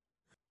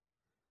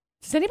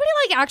 Does anybody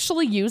like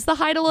actually use the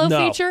high to low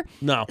feature?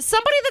 No.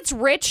 Somebody that's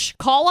rich,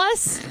 call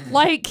us.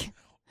 Like,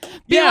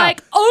 be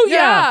like, oh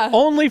yeah.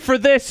 Only for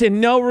this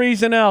and no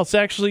reason else.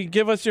 Actually,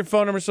 give us your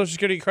phone number, social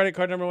security, credit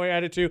card number, where you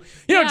add it to.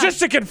 You know, just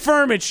to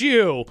confirm it's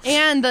you.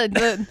 And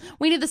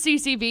we need the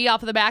CCV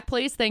off of the back,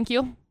 please. Thank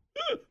you.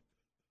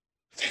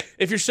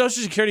 If your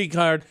social security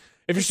card,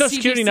 if your social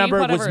security number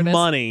was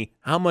money,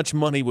 how much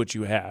money would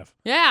you have?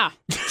 Yeah,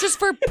 just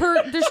for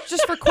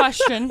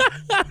question.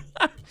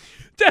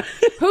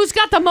 Who's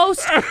got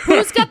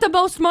the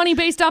most money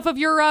based off of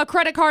your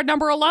credit card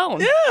number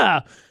alone?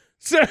 Yeah.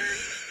 So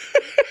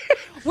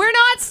we're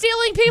not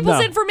stealing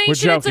people's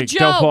information. We're it's a joking. joke.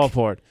 Don't fall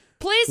for it.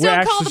 Please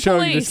don't call the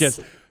police.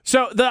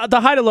 So the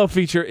high to low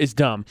feature is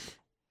dumb.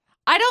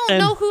 I don't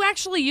know who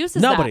actually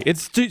uses nobody. that.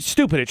 It's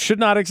stupid. It should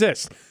not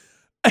exist.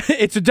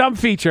 It's a dumb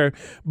feature,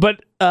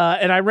 but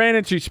and I ran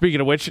into, speaking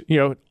of which,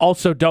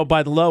 also don't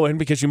buy the low end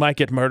because you might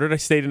get murdered. I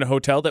stayed in a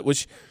hotel that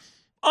was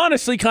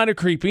honestly kind of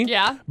creepy.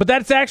 Yeah. But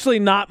that's actually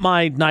not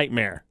my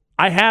nightmare.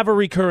 I have a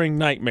recurring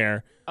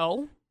nightmare.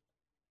 Oh.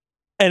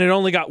 And it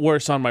only got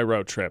worse on my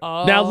road trip.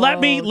 Oh, now let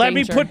me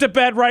danger. put to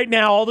bed right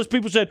now. All those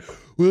people said,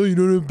 "Well, you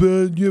have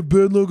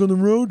bad luck on the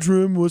road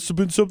trip. Must have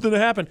been something that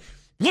happened."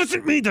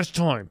 Wasn't me this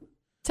time,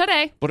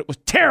 Today. but it was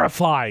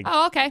terrifying.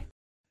 Oh, okay.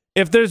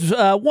 If there's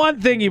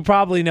one thing you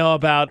probably know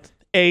about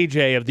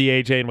AJ of the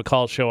AJ and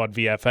McCall Show on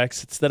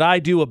VFX, it's that I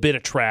do a bit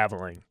of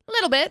traveling. A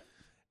little bit.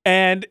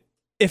 And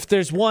if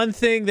there's one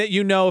thing that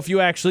you know, if you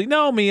actually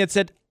know me, it's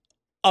that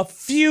a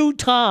few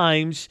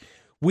times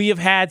we have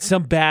had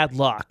some bad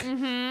luck.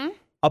 Mm-hmm.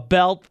 A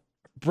belt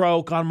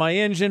broke on my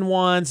engine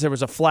once. There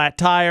was a flat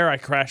tire. I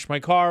crashed my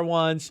car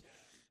once.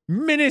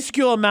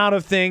 Minuscule amount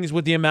of things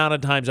with the amount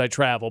of times I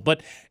travel.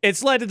 But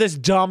it's led to this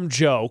dumb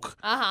joke.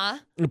 Uh-huh.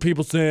 And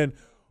people saying,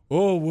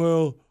 "Oh,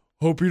 well,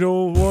 hope you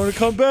don't want to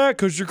come back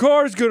because your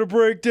car's going to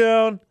break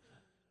down."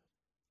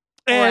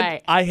 And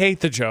Right. I hate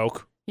the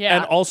joke. Yeah.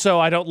 And also,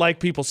 I don't like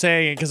people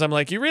saying it because I'm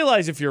like, you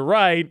realize if you're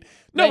right,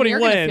 nobody Then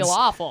you're wins. You're going to feel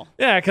awful.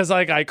 Yeah, because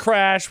like I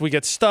crash, we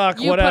get stuck,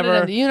 You whatever. put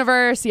it in the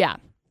universe. Yeah.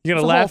 You're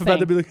It's gonna a laugh whole about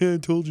it and thing. be like, "Hey, I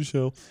told you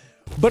so."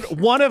 But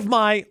one of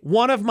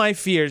my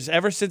fears,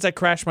 ever since I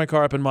crashed my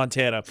car up in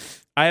Montana,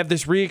 I have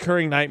this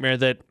reoccurring nightmare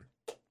that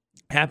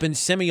happens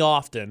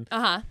semi-often.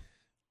 Uh-huh.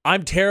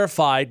 I'm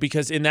terrified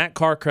because in that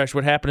car crash,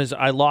 what happened is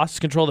I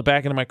lost control of the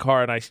back end of my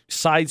car and I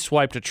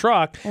sideswiped a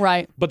truck.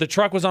 Right. But the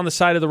truck was on the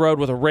side of the road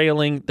with a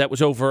railing that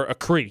was over a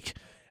creek.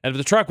 And if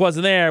the truck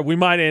wasn't there, we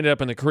might have ended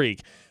up in the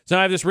creek. So now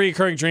I have this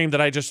reoccurring dream that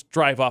I just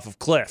drive off of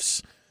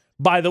cliffs.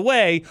 By the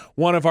way,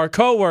 one of our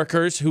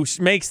coworkers who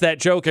makes that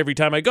joke every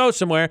time I go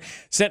somewhere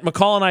sent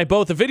McCall and I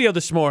both a video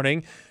this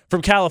morning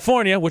from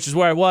California, which is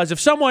where I was, of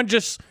someone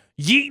just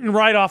yeeting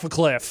right off a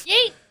cliff.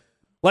 Yeet.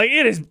 Like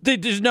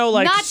there's no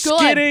like Not good.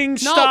 skidding, Nope,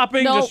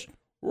 stopping, nope. just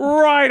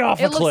right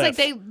off a It cliff. looks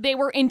like they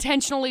were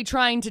intentionally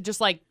trying to just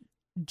like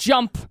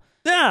jump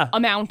Yeah. a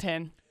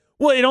mountain.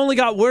 Well, it only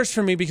got worse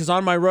for me because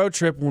on my road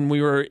trip when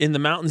we were in the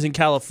mountains in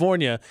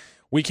California,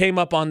 we came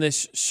up on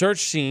this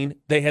search scene.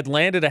 They had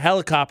landed a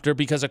helicopter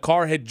because a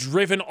car had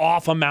driven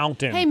off a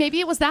mountain. Hey,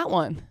 maybe it was that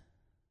one.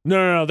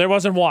 No, there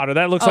wasn't water.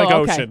 That looks like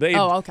okay. ocean.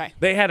 Okay.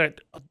 They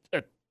had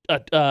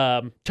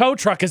a tow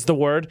truck is the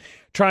word,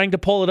 trying to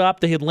pull it up.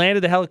 They had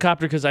landed the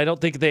helicopter because I don't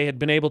think they had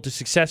been able to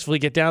successfully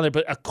get down there,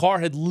 but a car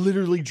had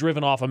literally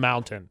driven off a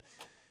mountain.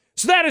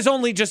 So that has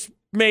only just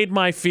made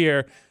my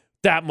fear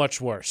that much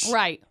worse.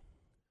 Right.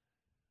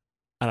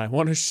 And I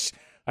want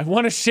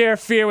to share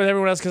fear with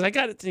everyone else because I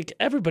got to think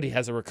everybody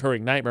has a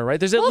recurring nightmare, right?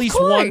 There's at least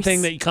one course.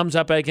 thing that comes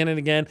up again and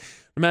again,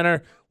 no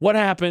matter what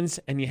happens,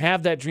 and you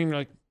have that dream. You're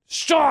like,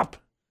 stop!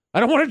 I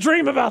don't want to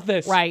dream about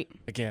this. Right.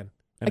 Again.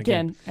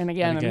 Again. And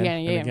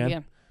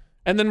again.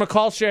 And then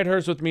McCall shared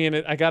hers with me,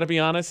 and I got to be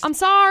honest, I'm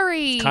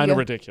sorry. kind of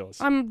ridiculous.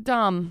 I'm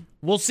dumb.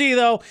 We'll see,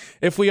 though,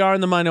 if we are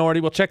in the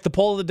minority. We'll check the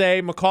poll of the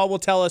day. McCall will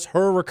tell us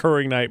her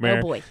recurring nightmare.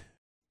 Oh, boy.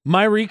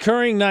 My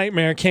recurring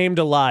nightmare came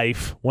to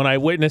life when I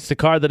witnessed a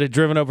car that had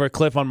driven over a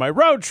cliff on my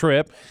road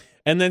trip,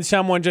 and then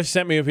someone just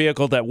sent me a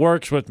vehicle that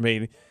works with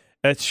me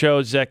that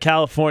shows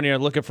California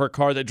looking for a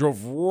car that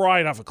drove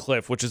right off a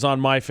cliff, which is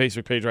on my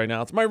Facebook page right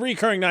now. It's my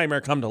recurring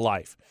nightmare come to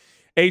life.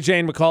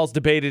 AJ and McCall's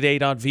Debate at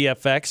 8 on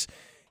VFX,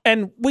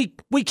 and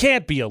we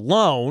can't be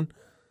alone.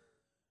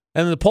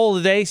 And the poll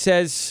of the day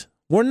says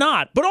we're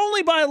not, but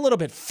only by a little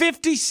bit.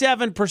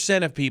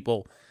 57% of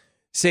people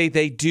say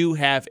they do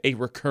have a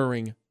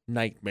recurring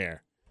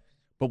nightmare.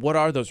 But what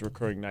are those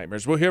recurring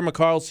nightmares? We'll hear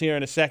McCall's here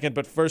in a second,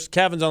 but first,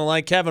 Kevin's on the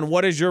line. Kevin,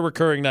 what is your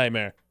recurring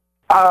nightmare?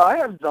 I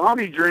have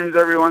zombie dreams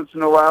every once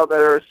in a while that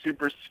are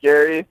super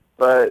scary,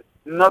 but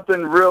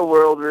nothing real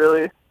world,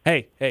 really.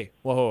 Hey,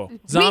 whoa.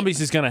 Zombies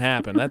is going to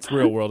happen. That's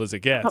real world as it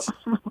gets.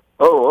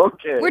 Oh,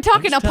 okay. We're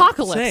talking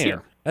apocalypse Saying.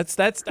 here.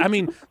 That's. I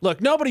mean, look,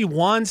 nobody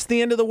wants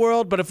the end of the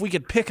world, but if we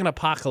could pick an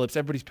apocalypse,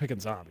 everybody's picking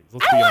zombies.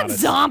 Let's I be want honest.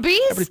 zombies.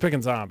 Everybody's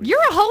picking zombies.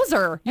 You're a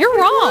hoser. You're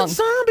I wrong. want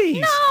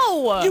zombies.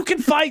 No. You can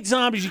fight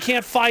zombies. You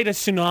can't fight a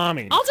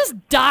tsunami. I'll just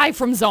die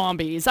from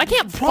zombies. I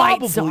can't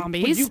Probably, fight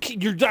zombies.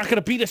 but you're not going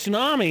to beat a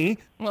tsunami.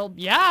 Well,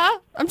 yeah.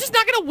 I'm just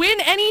not going to win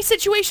any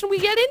situation we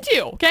get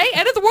into, okay?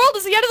 End of the world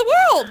is the end of the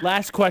world.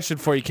 Last question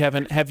for you,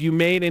 Kevin. Have you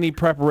made any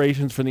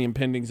preparations for the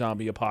impending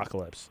zombie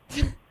apocalypse?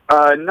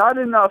 Not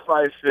enough,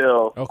 I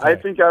feel. Okay. I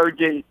think I would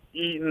get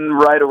eaten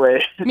right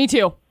away. Me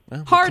too.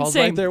 Well, Hard McCall's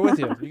same. right there with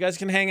you. You guys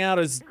can hang out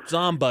as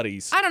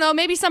buddies. I don't know.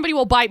 Maybe somebody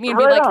will bite me and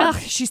be Right like, on. ugh,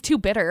 she's too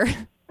bitter.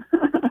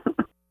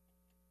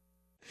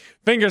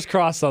 Fingers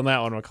crossed on that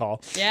one,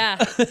 McCall. Yeah.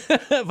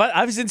 But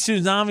I was in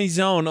tsunami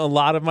zone a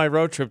lot of my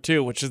road trip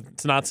too, which is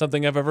it's not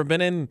something I've ever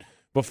been in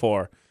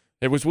before.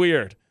 It was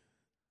weird.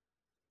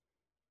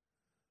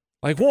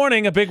 Like,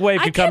 warning, a big wave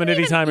could come in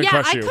any time and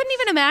crush you. I couldn't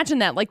even imagine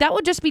that. Like, that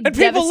would just be And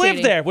people devastating.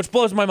 live there, which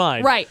blows my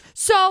mind. Right.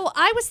 So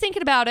I was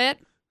thinking about it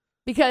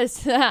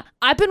because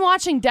I've been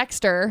watching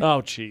Dexter.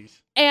 Oh,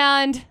 jeez.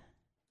 And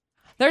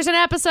there's an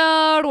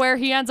episode where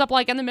he ends up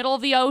like in the middle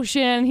of the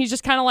ocean. He's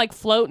just kind of like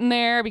floating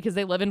there because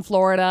they live in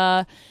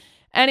Florida.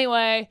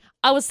 Anyway,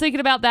 I was thinking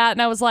about that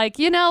and I was like,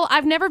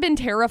 I've never been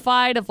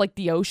terrified of like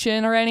the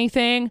ocean or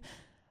anything.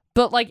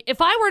 But like if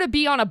I were to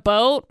be on a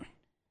boat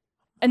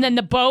and then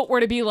the boat were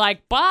to be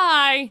like,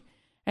 bye,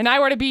 and I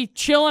were to be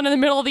chilling in the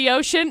middle of the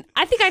ocean,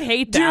 I think I'd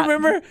hate that. Do you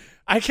remember?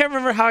 I can't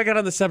remember how I got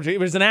on the subject. It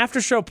was an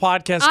after show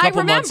podcast a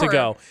couple months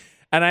ago.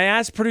 And I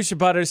asked producer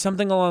Butters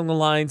something along the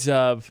lines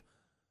of,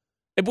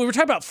 we were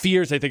talking about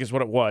fears, I think is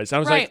what it was. I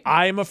was like,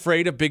 I'm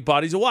afraid of big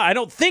bodies of water. I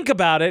don't think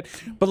about it,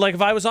 but like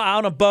if I was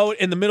on a boat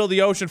in the middle of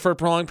the ocean for a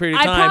prolonged period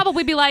of time, I'd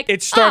probably be like,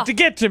 it'd start to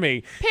get to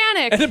me.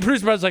 Panic. And then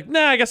producer Butters was like,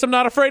 nah, I guess I'm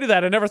not afraid of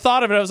that. I never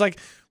thought of it. I was like,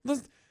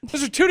 those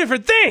are two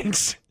different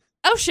things.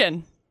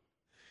 Ocean.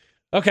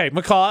 Okay,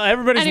 McCall,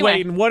 everybody's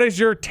waiting. What is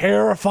your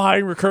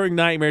terrifying recurring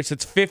nightmare?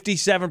 Since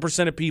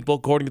 57% of people,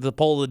 according to the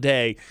poll of the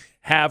day,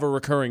 have a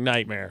recurring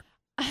nightmare.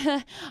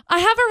 I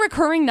have a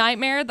recurring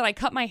nightmare that I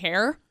cut my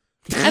hair.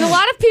 And a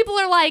lot of people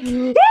are like,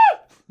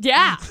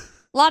 yeah.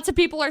 Lots of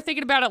people are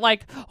thinking about it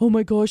like, oh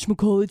my gosh,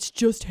 McCall, it's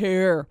just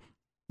hair.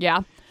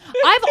 Yeah.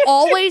 I've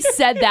always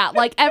said that.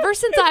 Like, ever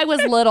since I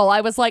was little,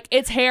 I was like,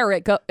 it's hair.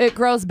 It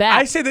grows back.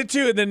 I say that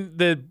too, and then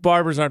the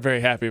barbers aren't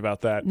very happy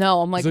about that.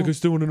 No, I'm like, I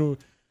still want to know.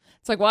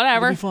 It's like,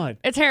 whatever. It'll be fine.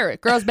 It's hair.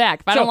 It grows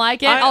back. If I don't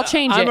like it, I'll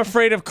change it. I'm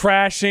afraid of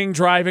crashing,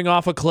 driving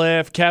off a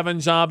cliff,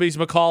 Kevin, zombies,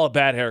 McCall, a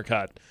bad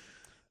haircut.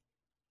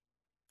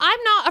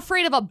 I'm not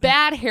afraid of a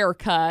bad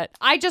haircut.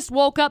 I just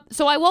woke up.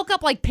 So I woke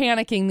up like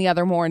panicking the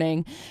other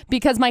morning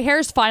because my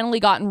hair's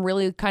finally gotten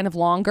really kind of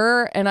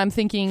longer. And I'm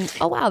thinking,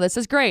 oh, wow, this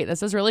is great.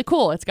 This is really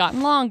cool. It's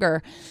gotten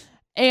longer.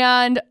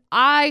 And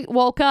I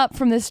woke up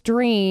from this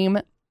dream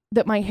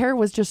that my hair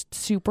was just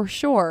super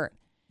short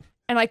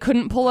and I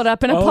couldn't pull it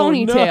up in a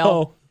ponytail.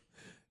 No.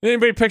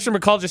 Anybody picture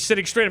McCall just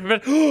sitting straight up in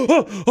bed?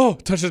 Oh,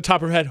 touching the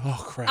top of her head.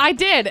 Oh, crap. I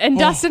did. And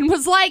Dustin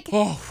was like,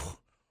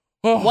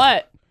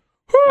 what?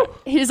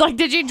 He's like,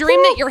 did you dream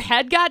that your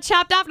head got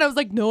chopped off? And I was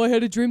like, no, I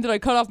had a dream that I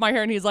cut off my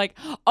hair. And he's like,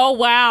 oh,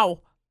 wow.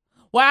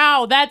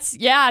 Wow, that's,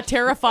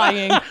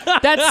 terrifying.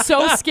 That's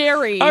so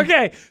scary.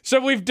 Okay, so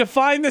we've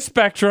defined the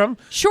spectrum.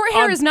 Short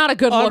hair is not a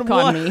good look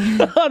on me.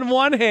 On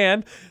one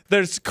hand,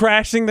 there's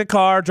crashing the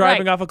car,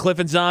 driving off a cliff,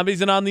 and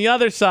zombies. And on the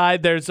other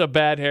side, there's a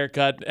bad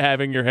haircut,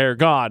 having your hair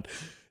gone.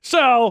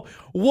 So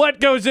what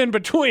goes in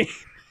between?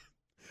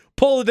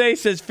 Poll of the day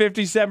says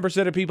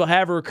 57% of people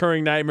have a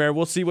recurring nightmare.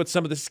 We'll see what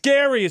some of the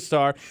scariest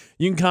are.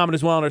 You can comment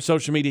as well on our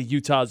social media,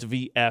 Utah's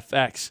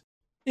VFX.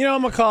 You know,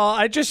 McCall,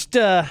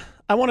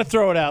 I want to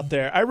throw it out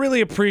there. I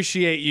really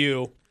appreciate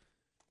you,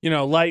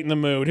 lighten the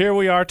mood. Here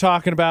we are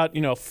talking about,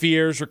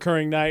 fears,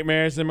 recurring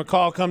nightmares. And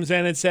McCall comes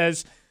in and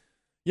says,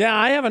 yeah,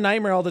 I have a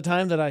nightmare all the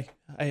time that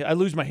I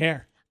lose my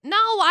hair. No,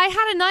 I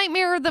had a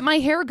nightmare that my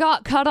hair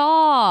got cut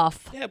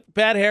off. Yeah,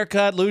 bad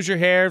haircut, lose your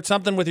hair,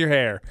 something with your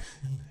hair.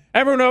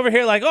 Everyone over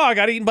here like, oh, I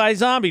got eaten by a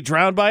zombie,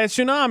 drowned by a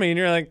tsunami. And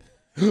you're like,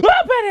 oh,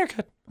 bad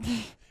haircut.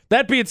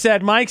 That being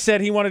said, Mike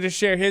said he wanted to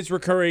share his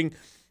recurring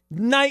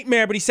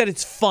nightmare, but he said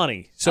it's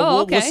funny.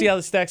 So we'll see how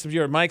this stacks up with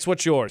yours. Mike's,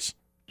 what's yours?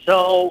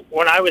 So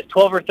when I was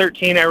 12 or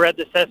 13, I read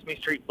the Sesame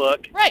Street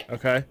book. Right.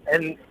 Okay.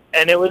 And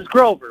it was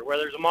Grover, where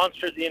there's a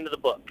monster at the end of the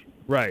book.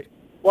 Right.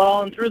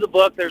 Well, and through the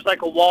book, there's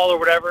like a wall or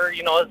whatever.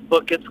 His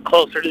book gets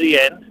closer to the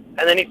end. And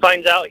then he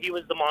finds out he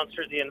was the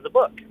monster at the end of the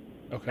book.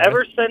 Okay.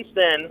 Ever since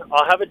then,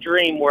 I'll have a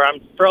dream where I'm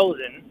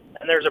frozen,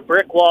 and there's a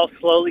brick wall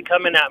slowly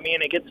coming at me,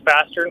 and it gets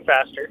faster and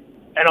faster.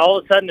 And all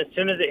of a sudden, as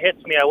soon as it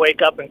hits me, I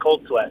wake up in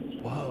cold sweats.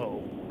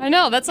 Whoa. I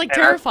know. That's like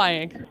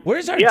terrifying.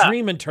 Where's our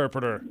dream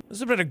interpreter? This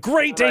has been a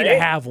great day to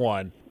have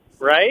one.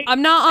 Right?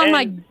 I'm not on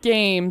my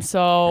game,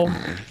 so.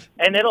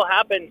 And it'll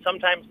happen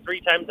sometimes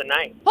 3 times a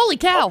night. Holy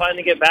cow. I'll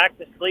finally get back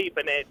to sleep,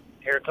 and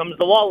here comes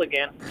the wall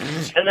again.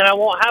 And then I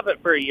won't have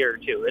it for a year or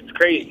two. It's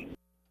crazy.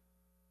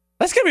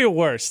 That's going to be the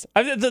worst.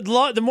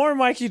 The more,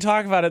 Mike, you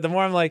talk about it, the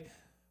more I'm like,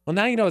 well,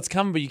 now you know it's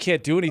coming, but you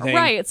can't do anything.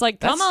 Right. It's like,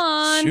 come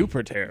on.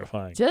 Super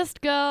terrifying.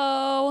 Just go.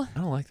 I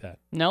don't like that.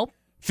 Nope.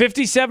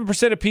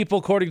 57% of people,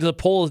 according to the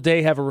poll of the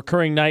day, have a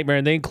recurring nightmare,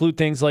 and they include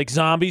things like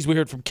zombies. We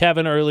heard from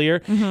Kevin earlier.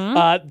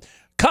 Mm-hmm.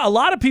 A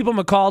lot of people,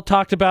 McCall,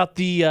 talked about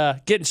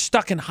the getting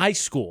stuck in high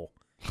school.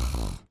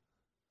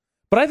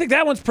 But I think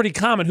that one's pretty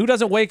common. Who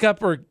doesn't wake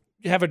up or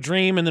have a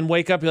dream and then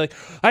wake up, you're like,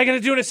 I got to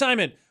do an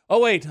assignment. Oh,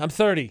 wait, I'm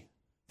 30.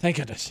 Thank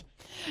goodness.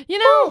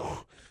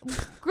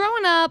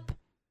 Growing up,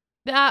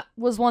 that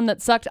was one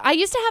that sucked. I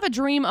used to have a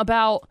dream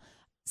about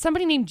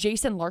somebody named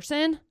Jason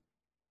Larson.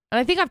 And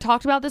I think I've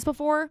talked about this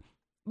before,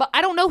 but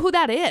I don't know who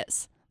that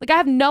is. Like, I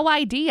have no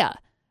idea.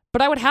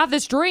 But I would have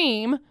this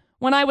dream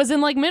when I was in,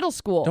 like, middle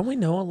school. Don't we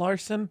know a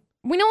Larson?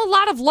 We know a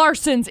lot of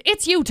Larsons.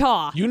 It's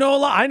Utah. You know a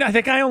lot. I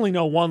think I only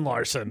know one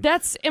Larson.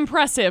 That's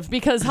impressive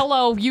because,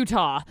 hello,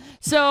 Utah.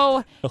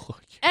 So,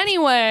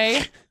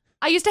 anyway,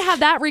 I used to have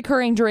that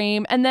recurring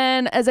dream. And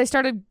then as I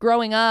started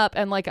growing up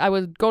and, like, I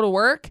would go to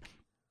work,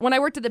 when I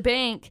worked at the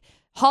bank,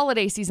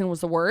 holiday season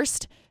was the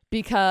worst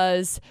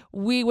because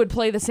we would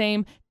play the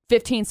same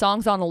 15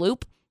 songs on a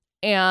loop.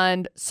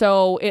 And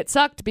so it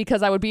sucked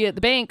because I would be at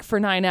the bank for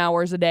 9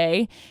 hours a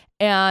day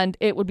and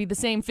it would be the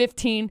same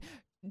 15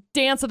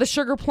 Dance of the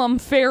Sugar Plum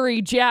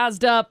Fairy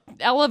jazzed up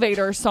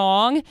elevator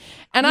song.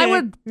 And I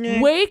would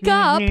wake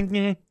up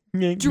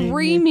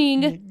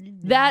dreaming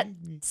that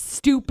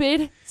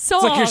stupid song.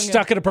 It's like you're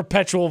stuck in a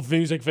perpetual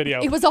music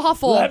video. It was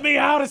awful. Let me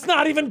out. It's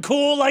not even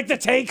cool like the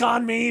Take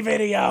On Me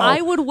video.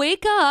 I would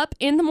wake up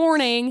in the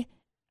morning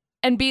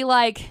and be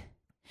like,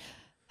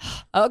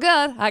 oh,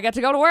 good. I got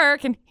to go to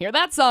work and hear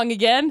that song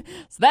again.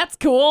 So that's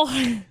cool.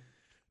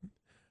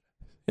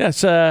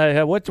 Yes,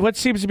 what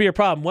seems to be your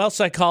problem? Well,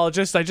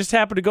 psychologist, I just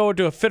happen to go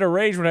into a fit of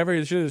rage whenever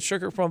you see the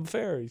sugar from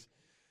fairies.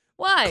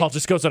 Why? McCall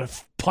just goes on a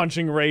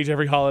punching rage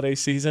every holiday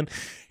season.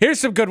 Here's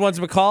some good ones,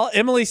 McCall.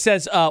 Emily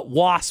says,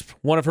 wasp,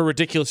 one of her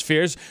ridiculous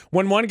fears.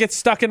 When one gets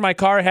stuck in my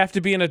car, I have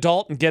to be an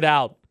adult and get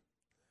out.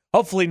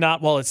 Hopefully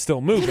not while it's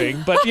still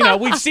moving. But,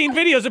 we've seen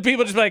videos of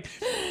people just like,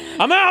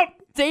 I'm out.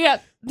 See ya.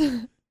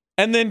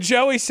 And then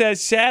Joey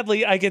says,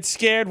 sadly, I get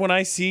scared when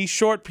I see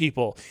short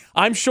people.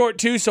 I'm short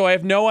too, so I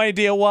have no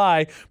idea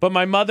why, but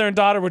my mother and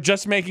daughter were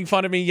just making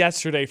fun of me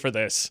yesterday for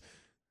this.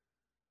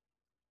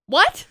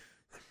 What?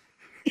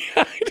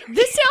 That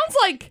sounds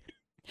like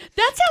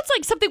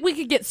something we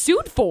could get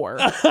sued for.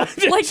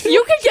 Like,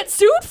 you could get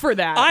sued for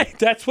that.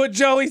 That's what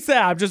Joey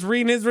said. I'm just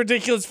reading his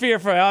ridiculous fear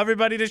for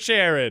everybody to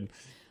share in.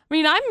 I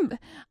mean,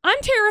 I'm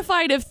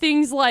terrified of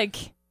things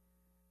like,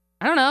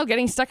 I don't know,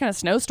 getting stuck in a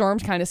snowstorm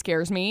kind of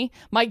scares me.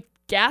 My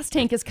gas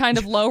tank is kind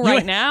of low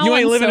right now. You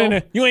ain't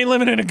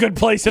living in a good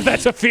place if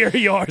that's a fear of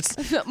yours.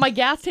 My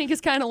gas tank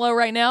is kind of low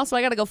right now, so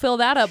I got to go fill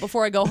that up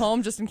before I go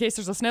home, just in case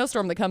there's a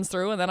snowstorm that comes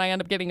through, and then I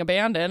end up getting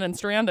abandoned and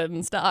stranded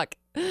and stuck.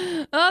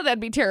 Oh, that'd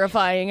be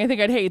terrifying. I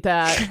think I'd hate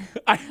that.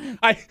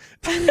 I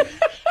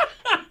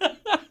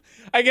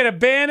get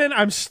abandoned.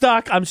 I'm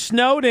stuck. I'm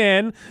snowed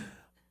in.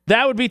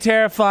 That would be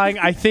terrifying.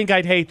 I think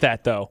I'd hate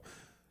that, though.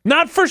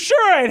 Not for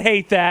sure I'd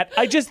hate that.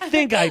 I just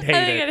think I'd hate it.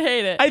 I think I'd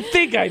hate it. I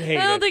think I'd hate it.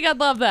 I don't think I'd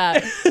love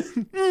that.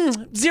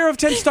 0 of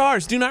 10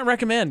 stars. Do not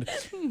recommend.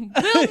 Will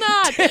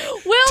not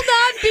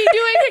be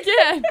doing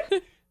again.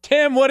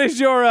 Tim, what is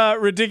your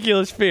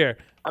ridiculous fear?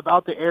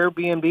 About the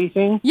Airbnb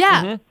thing?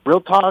 Yeah. Mm-hmm.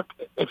 Real talk,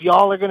 if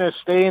y'all are going to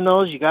stay in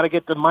those, you got to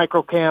get the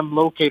microcam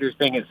locator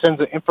thing. It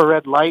sends an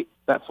infrared light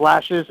that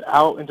flashes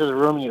out into the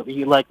room.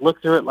 You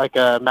look through it like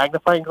a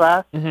magnifying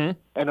glass, and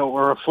it will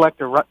reflect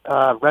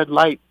a red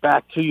light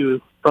back to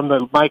you from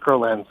the micro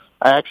lens.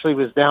 I actually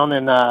was down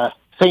in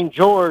St.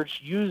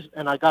 George,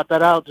 and I got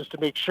that out just to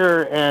make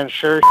sure, and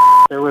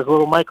there was a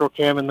little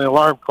microcam in the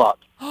alarm clock.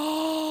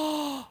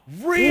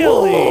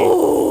 Really?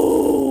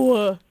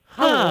 Ooh,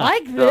 I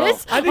like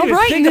this. I didn't I'm even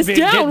writing think of this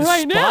it down getting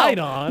right spied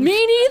now. on.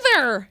 Me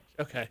neither.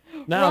 Okay.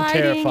 Now I'm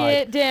Writing terrified.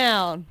 it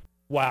down.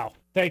 Wow.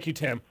 Thank you,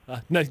 Tim.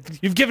 No,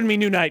 you've given me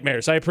new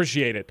nightmares. I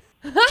appreciate it.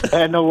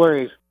 No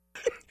worries.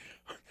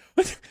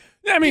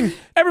 I mean,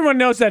 everyone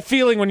knows that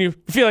feeling when you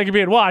feel like you're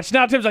being watched.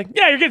 Now Tim's like,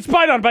 yeah, you're getting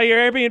spied on by your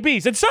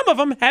Airbnbs. And some of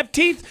them have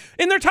teeth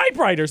in their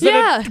typewriters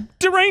that a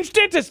deranged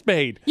dentist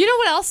made. You know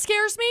what else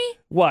scares me?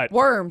 What?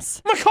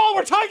 Worms. McCall,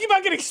 we're talking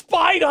about getting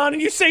spied on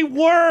and you say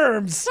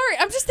worms. Sorry,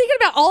 I'm just thinking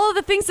about all of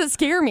the things that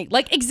scare me.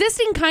 Like,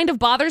 existing kind of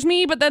bothers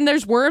me, but then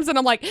there's worms and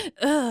I'm like,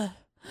 ugh.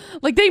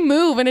 Like, they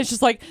move and it's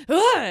just like,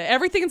 ugh.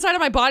 Everything inside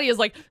of my body is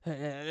like,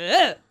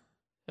 ugh.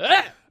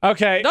 Ugh.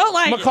 Okay, Don't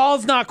like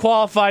McCall's not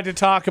qualified to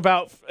talk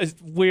about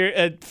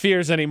weird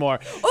fears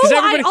anymore.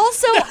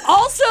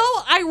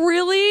 Oh, I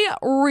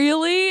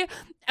really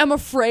am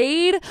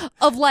afraid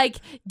of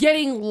like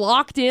getting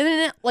locked in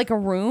it like a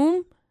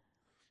room.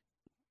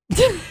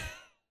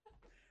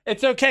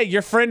 It's okay.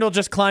 Your friend will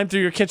just climb through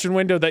your kitchen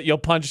window that you'll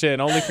punch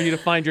in, only for you to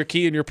find your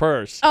key in your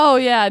purse. Oh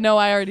yeah, no,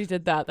 I already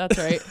did that. That's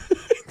right.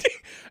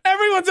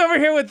 Everyone's over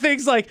here with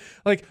things like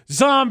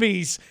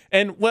zombies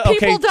and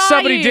People dying.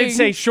 Somebody did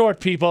say short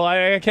people.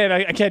 I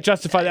can't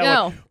justify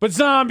that one. But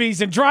zombies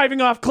and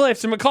driving off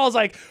cliffs, and McCall's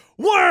like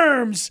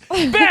worms,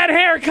 bad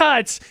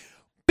haircuts,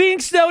 being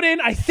snowed in.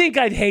 I think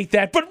I'd hate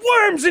that, but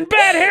worms and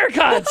bad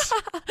haircuts.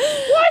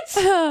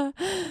 What?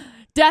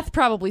 Death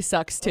probably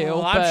sucks too.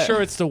 Oh, I'm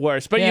sure it's the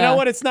worst, but you know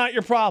what? It's not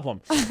your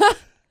problem.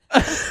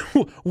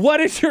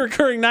 What is your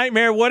recurring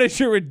nightmare? What is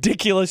your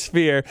ridiculous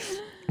fear?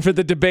 For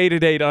the debate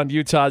date on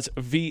Utah's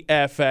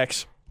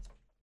VFX.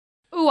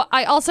 Ooh,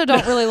 I also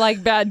don't really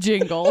like bad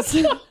jingles.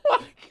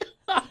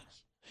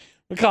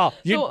 McCall,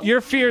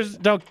 your fears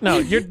don't. No,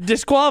 you're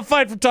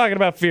disqualified from talking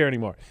about fear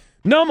anymore.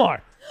 No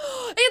more.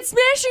 It's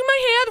smashing my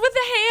head with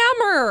a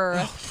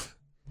hammer.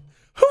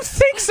 Who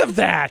thinks of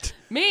that?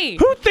 Me.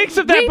 Who thinks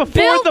of that We before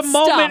build the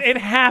moment stuff. it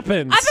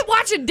happens? I've been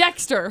watching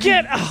Dexter.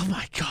 Oh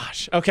my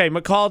gosh. Okay,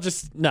 McCall,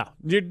 just no.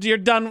 You're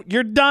done.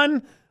 You're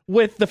done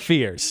with the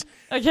fears.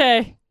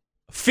 Okay.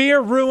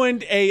 Fear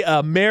ruined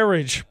a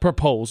marriage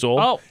proposal.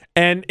 Oh.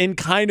 And in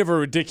kind of a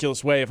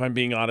ridiculous way, if I'm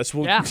being honest.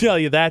 We'll tell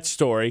you that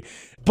story.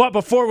 But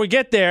before we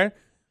get there,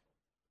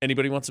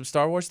 anybody want some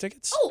Star Wars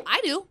tickets? Oh, I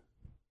do.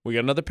 We got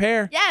another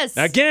pair. Yes.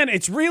 Now, again,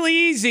 it's really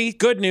easy.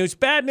 Good news.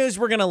 Bad news,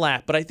 we're going to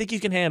laugh. But I think you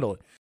can handle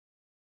it.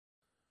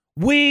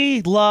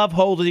 We love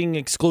holding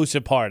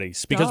exclusive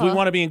parties because we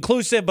want to be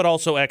inclusive but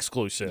also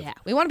exclusive. Yeah,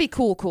 we want to be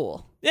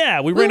cool.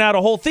 Yeah, we rent out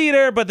a whole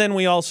theater, but then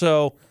we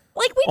also...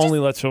 only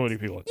let so many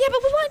people in. Yeah, but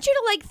we want you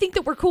to think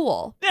that we're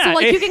cool. Yeah, so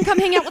you can come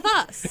hang out with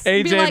us.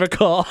 AJ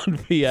McCall on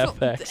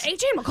VFX.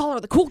 AJ and McCall are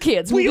the cool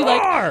kids. We we'll be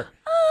are.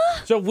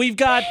 So we've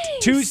got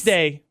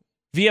Tuesday,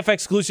 VF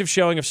exclusive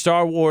showing of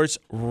Star Wars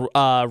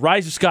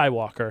Rise of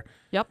Skywalker.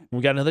 Yep.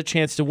 We got another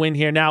chance to win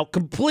here. Now,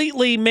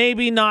 completely,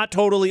 maybe not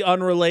totally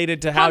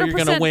unrelated to how you're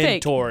going to win,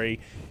 fake. Tori.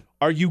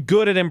 Are you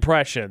good at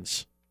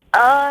impressions?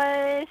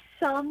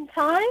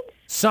 Sometimes.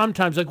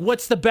 Sometimes. Like,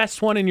 what's the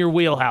best one in your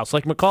wheelhouse?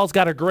 Like, McCall's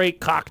got a great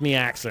Cockney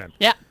accent.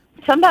 Yeah.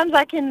 Sometimes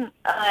I can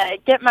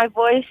get my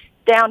voice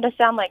down to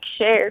sound like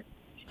Cher.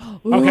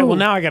 Okay, well,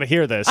 now I got to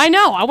hear this. I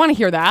know. I want to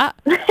hear that.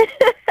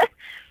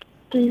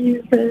 Do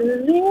you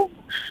believe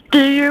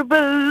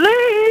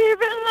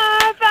in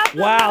life?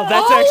 Wow,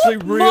 that's actually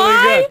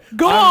really good.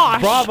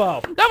 Gosh.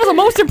 Bravo. That was the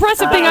most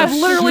impressive thing I've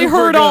literally super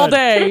heard all good.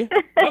 day.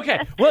 Okay,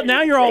 well,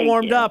 now you're all Thank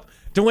warmed you. up.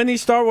 To win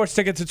these Star Wars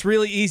tickets, it's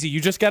really easy.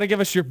 You just got to give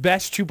us your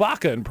best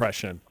Chewbacca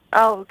impression.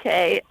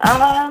 Okay.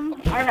 All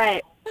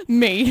right.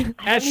 Me.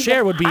 As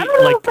Cher would be, I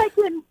don't know like, if I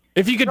can.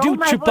 if you could do roll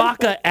my voice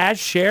Chewbacca like- as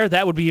Cher,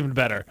 that would be even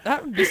better.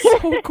 That would be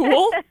so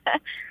cool.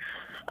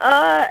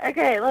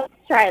 Okay, let's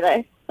try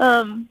this.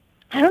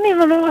 I don't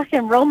even know if I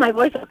can roll my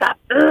voice like that.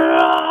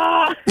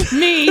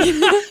 Me.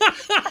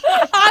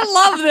 I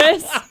love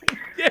this.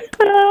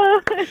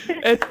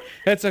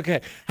 That's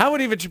okay. How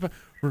would even Chewbacca...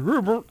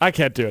 I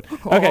can't do it.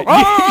 Okay.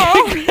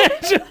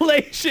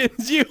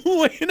 Congratulations. You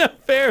win a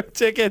pair of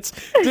tickets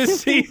to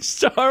see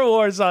Star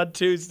Wars on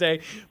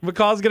Tuesday.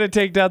 McCall's going to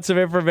take down some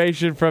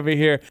information from me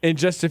here in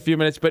just a few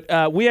minutes.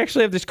 But we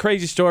actually have this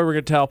crazy story we're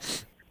going to tell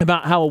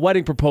about how a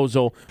wedding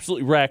proposal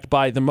absolutely wrecked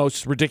by the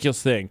most ridiculous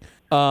thing.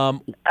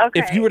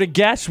 If you were to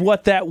guess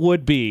what that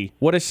would be,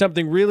 what is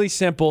something really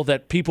simple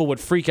that people would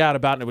freak out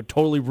about and it would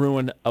totally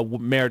ruin a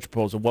marriage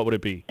proposal, what would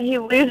it be? He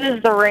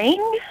loses the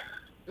ring.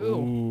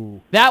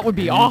 Ooh. That would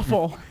be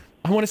awful.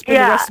 I want to spend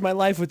the Yeah. rest of my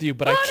life with you,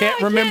 but I can't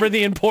I remember can't.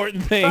 the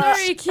important things.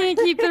 Sorry, you can't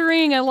keep the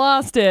ring. I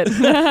lost it.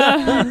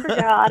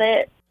 Got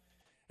it.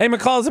 Hey,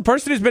 McCall, is the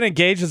person who's been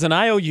engaged as an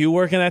IOU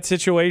work in that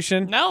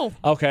situation? No.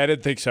 Okay, I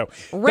didn't think so.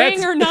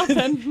 Ring or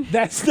nothing.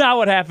 That's not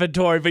what happened,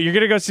 Tori, but you're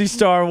going to go see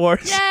Star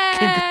Wars. Yay!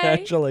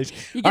 Congratulations.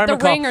 You get All right,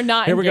 the McCall, ring or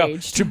not here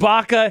engaged. we go.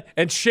 Chewbacca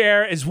and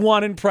Cher is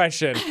one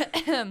impression.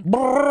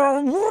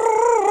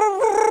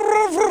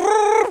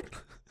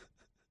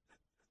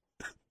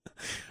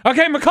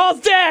 Okay,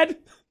 McCall's dead.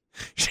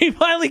 She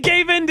finally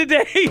gave in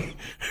today.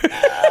 Oh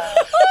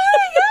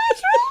my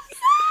gosh,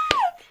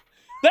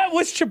 That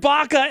was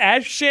Chewbacca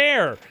as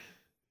Cher.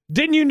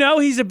 Didn't you know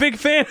he's a big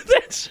fan of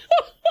this?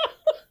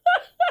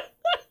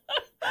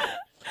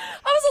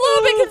 I was a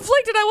little bit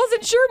conflicted. I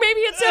wasn't sure. Maybe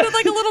it sounded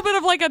like a little bit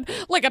of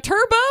like a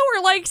turbo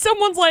or like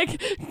someone's like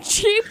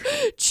cheap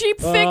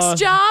fix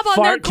job on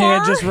their Fart car.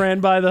 can just ran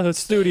by the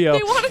studio.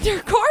 They wanted their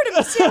car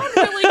to sound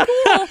really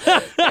cool.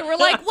 They were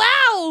like,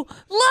 "Wow,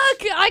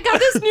 look! I got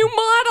this new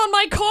mod on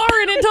my car,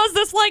 and it does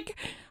this like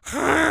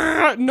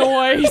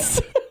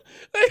noise."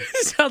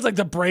 It sounds like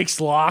the brakes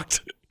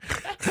locked.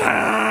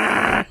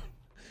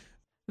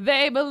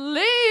 They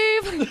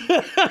believe.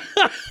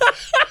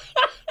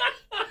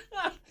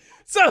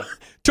 So,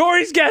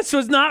 Tori's guess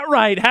was not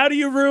right. How do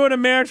you ruin a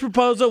marriage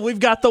proposal? We've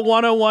got the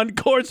 101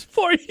 course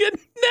for you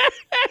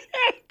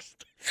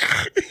next.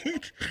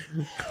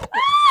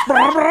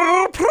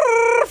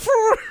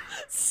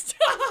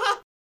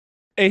 Stop.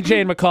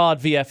 AJ and McCall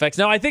at VFX.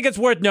 Now, I think it's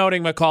worth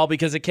noting, McCall,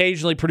 because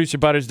occasionally Producer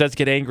Butters does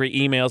get angry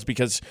emails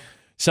because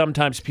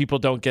sometimes people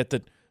don't get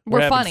that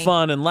we're having funny.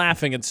 fun and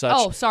laughing and such.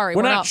 Oh, sorry,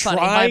 We're we're not not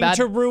funny. My trying bad.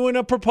 to ruin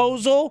a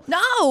proposal.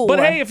 No. But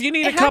hey, if you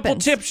need a It couple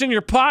happens. tips in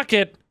your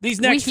pocket, these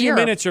next few here.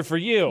 minutes are for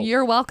you.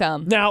 You're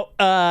welcome. Now,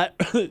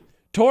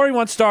 Tori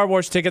wants Star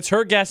Wars tickets.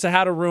 Her guess of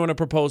how to ruin a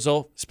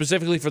proposal,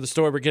 specifically for the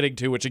story we're getting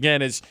to, which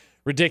again is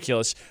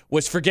ridiculous,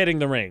 was forgetting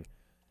the ring.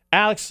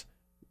 Alex,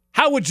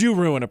 how would you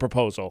ruin a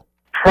proposal?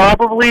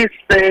 Probably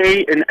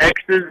say an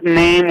ex's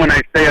name when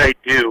I say I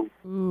do.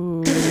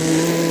 Ooh.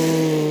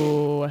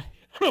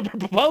 A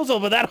proposal,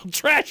 but that'll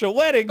trash a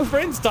wedding.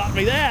 Friends taught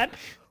me that.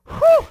 Or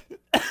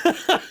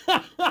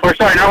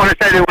sorry, not when I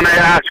say it, when I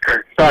ask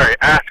her. Sorry,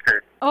 ask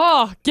her.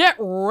 Oh, get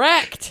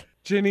wrecked.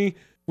 Jenny,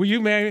 will you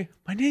marry me?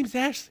 My name's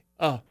Ashley.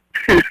 Oh.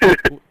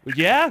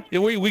 Yeah?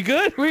 We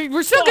good?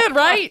 We're still good,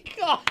 right?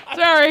 God.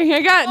 Sorry,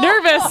 I got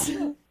nervous.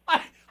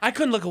 I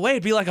couldn't look away.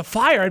 It'd be like a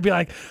fire. I'd be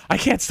like, I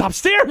can't stop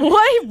staring.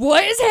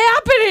 What is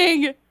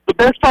happening? The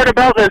best part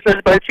about this is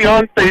my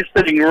fiance is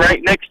sitting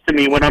right next to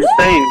me when I'm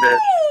saying this.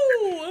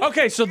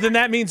 Okay, so then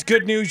that means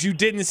good news. You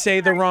didn't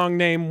say the wrong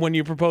name when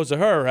you proposed to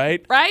her,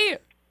 right? Right?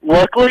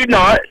 Luckily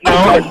not. No,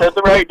 I said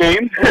the right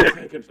name.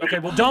 Okay,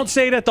 well, don't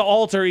say it at the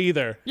altar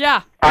either.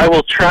 Yeah. I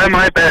will try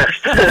my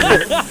best.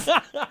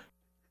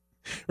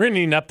 We're going to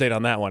need an update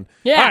on that one.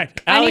 Yeah, All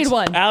right, I Alex, need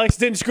one. Alex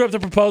didn't screw up the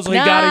proposal. He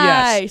got a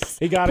yes.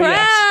 He got a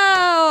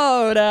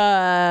yes. Proud.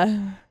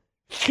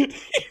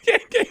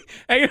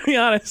 I gotta be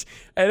honest.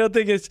 I don't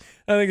think his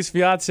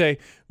fiance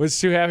was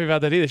too happy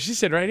about that either. She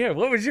said right here,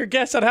 "What was your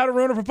guess on how to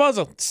ruin a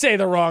proposal? Say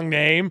the wrong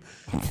name."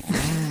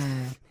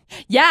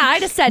 Yeah, I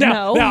just said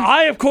no. Now,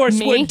 I of course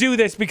Me? wouldn't do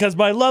this because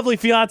my lovely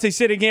fiance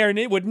sitting here, and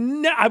it would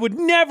I would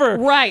never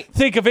Right.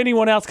 think of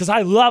anyone else because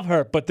I love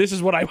her. But this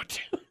is what I would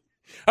do.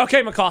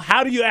 Okay, McCall,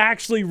 how do you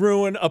actually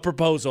ruin a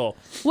proposal?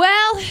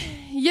 Well,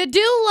 you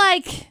do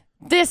like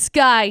this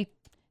guy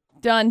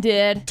done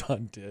did.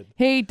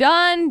 He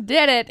done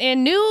did it.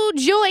 In New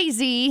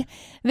Jersey,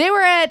 there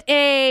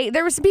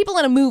were some people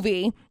in a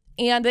movie,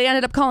 and they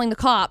ended up calling the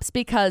cops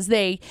because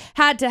they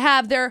had to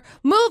have their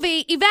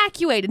movie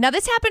evacuated. Now,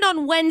 this happened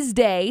on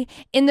Wednesday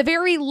in the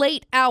very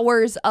late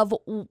hours of,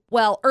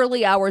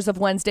 early hours of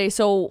Wednesday,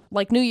 so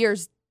like New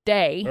Year's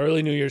Day.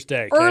 Early New Year's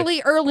Day.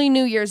 Okay. Early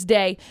New Year's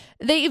Day.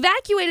 They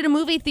evacuated a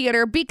movie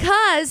theater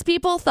because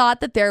people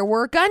thought that there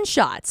were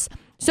gunshots.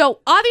 So,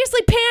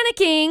 obviously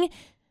panicking,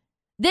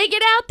 they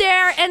get out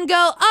there and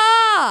go,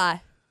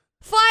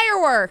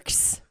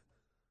 fireworks.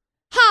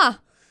 Huh.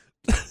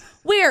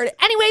 Weird.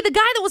 Anyway, the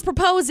guy that was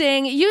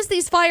proposing used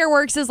these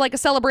fireworks as like a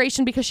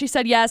celebration because she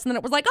said yes. And then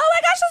it was like, oh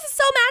my gosh, this is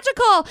so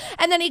magical.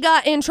 And then he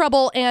got in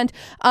trouble and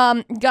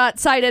got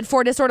cited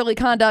for disorderly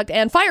conduct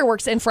and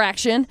fireworks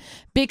infraction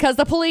because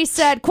the police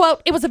said,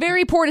 quote, it was a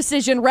very poor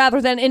decision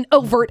rather than an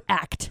overt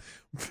act.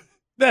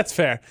 That's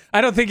fair. I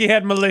don't think he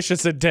had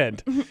malicious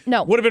intent.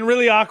 No. Would have been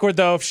really awkward,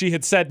 though, if she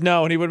had said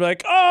no and he would be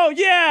like, oh,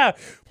 yeah.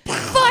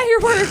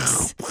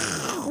 Fireworks.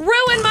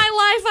 Ruin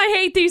my life. I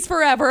hate these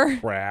forever.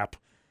 Crap.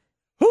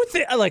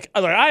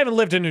 I haven't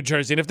lived in New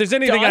Jersey, and if there's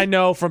anything I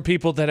know from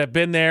people that have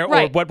been there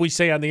or what we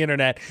say on the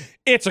internet,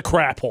 it's a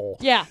crap hole.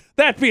 Yeah.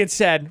 That being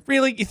said,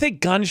 really, you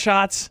think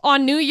gunshots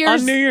on New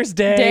Year's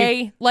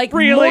Day, like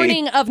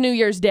morning of New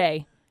Year's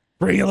Day?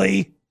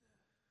 Really?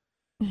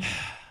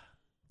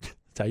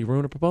 That's how you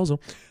ruin a proposal.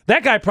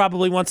 That guy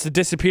probably wants to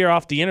disappear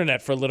off the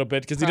internet for a little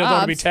bit because he doesn't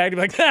want to be tagged.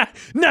 He'd be like,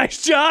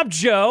 nice job,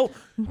 Joe.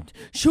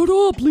 Shut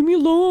up. Leave me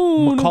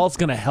alone. McCall's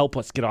going to help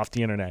us get off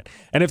the internet.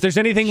 And if there's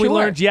anything we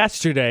learned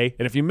yesterday,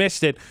 and if you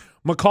missed it,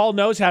 McCall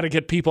knows how to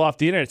get people off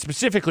the internet,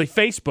 specifically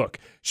Facebook.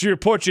 She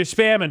reports you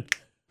spam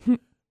and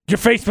your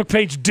Facebook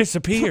page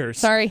disappears.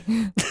 Sorry.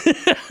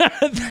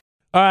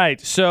 All right.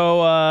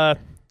 So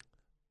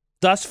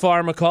thus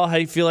far, McCall, how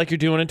you feel like you're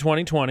doing in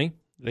 2020?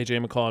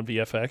 AJ McCall on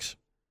VFX.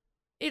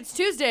 It's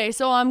Tuesday,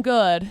 so I'm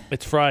good.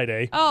 It's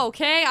Friday. Oh,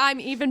 okay. I'm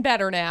even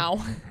better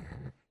now.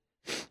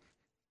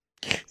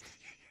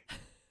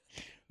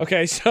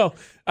 Okay, so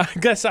I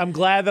guess I'm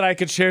glad that I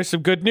could share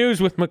some good news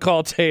with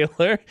McCall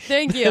Taylor.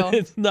 Thank you.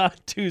 It's not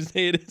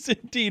Tuesday. It is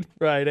indeed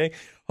Friday.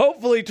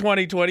 Hopefully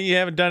 2020, you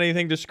haven't done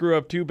anything to screw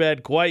up too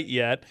bad quite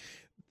yet.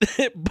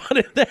 But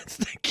if that's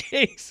the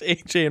case,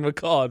 AJ and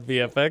McCall on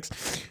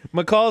VFX,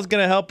 McCall's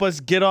going to help us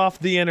get off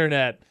the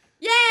internet.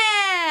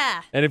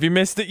 Yeah! And if you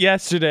missed it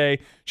yesterday,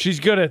 she's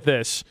good at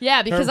this.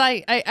 Yeah, because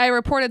I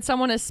reported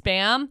someone as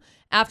spam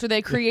after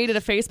they created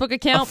a Facebook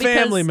account. A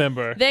family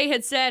member. They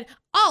had said,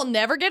 I'll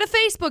never get a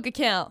Facebook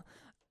account.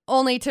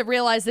 Only to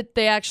realize that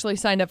they actually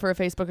signed up for a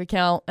Facebook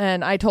account.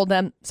 And I told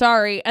them,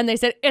 sorry. And they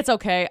said, it's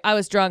okay. I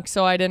was drunk,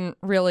 so I didn't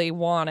really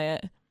want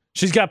it.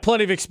 She's got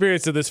plenty of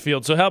experience in this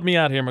field, so help me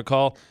out here,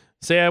 McCall.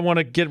 Say I want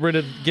to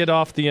get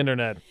off the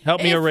internet.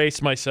 Help me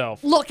erase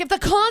myself. Look, if the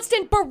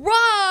constant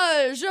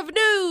barrage of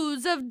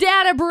news of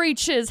data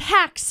breaches,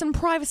 hacks, and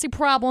privacy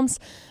problems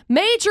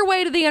made your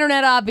way to the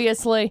internet,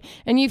 obviously,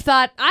 and you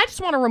thought, I just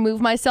want to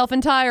remove myself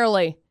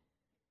entirely.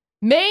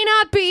 May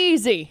not be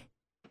easy.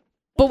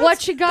 But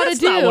what you got to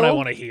do... That's not what I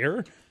want to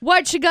hear.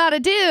 What you got to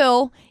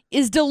do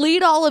is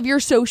delete all of your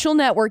social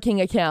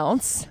networking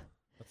accounts.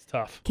 That's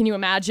tough. Can you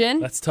imagine?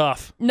 That's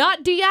tough.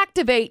 Not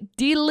deactivate,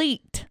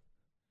 delete.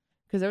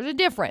 Because there's a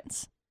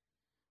difference.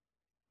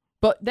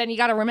 But then you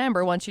got to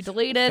remember, once you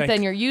delete it,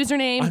 then your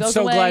username goes away. I'm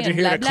so glad you're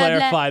here to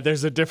clarify. Blah.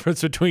 There's a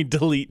difference between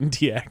delete and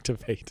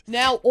deactivate.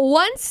 Now,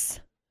 once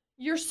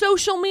your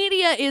social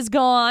media is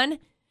gone,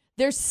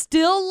 there's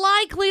still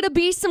likely to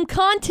be some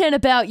content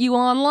about you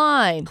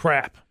online.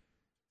 Crap.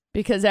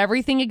 Because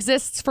everything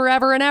exists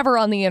forever and ever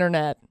on the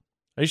internet.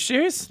 Are you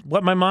serious?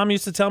 What my mom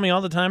used to tell me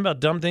all the time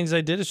about dumb things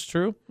I did is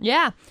true?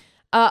 Yeah.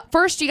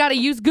 First, you got to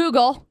use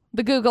Google,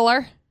 the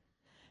Googler,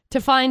 to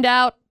find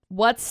out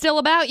what's still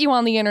about you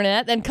on the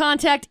internet, then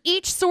contact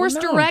each source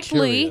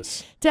directly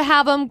to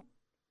have them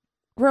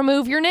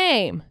remove your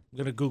name. I'm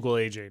going to Google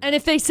AJ now. And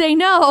if they say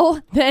no,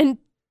 then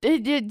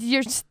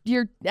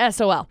you're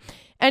SOL.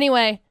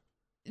 Anyway,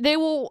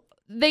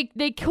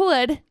 they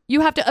could.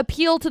 You have to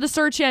appeal to the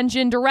search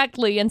engine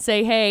directly and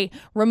say, hey,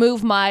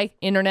 remove my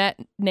internet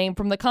name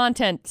from the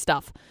content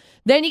stuff.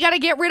 Then you got to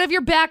get rid of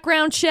your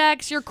background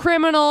checks, your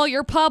criminal,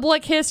 your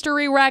public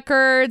history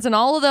records, and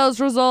all of those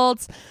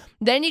results.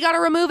 Then you got to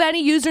remove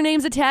any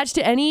usernames attached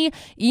to any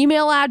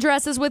email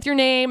addresses with your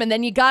name. And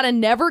then you got to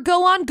never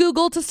go on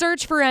Google to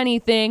search for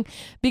anything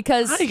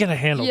because how are you going to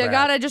handle that? You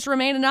got to just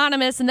remain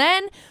anonymous. And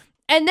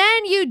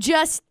then you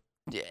just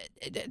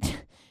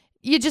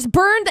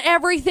burned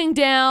everything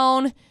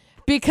down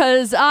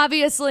because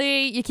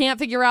obviously you can't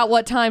figure out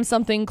what time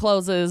something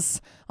closes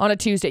on a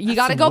Tuesday. You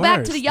got to go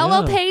back to the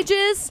yellow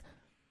pages.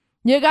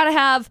 You got to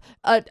have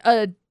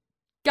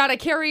got to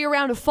carry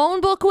around a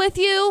phone book with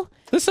you.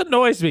 This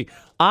annoys me.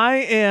 I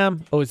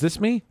am, is this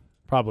me?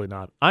 Probably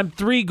not. I'm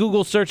 3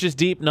 Google searches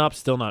deep. Nope,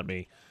 still not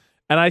me.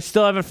 And I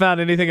still haven't found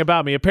anything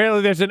about me.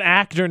 Apparently, there's an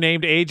actor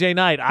named AJ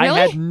Knight. I Really?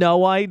 had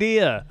no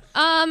idea.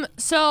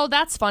 So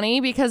that's funny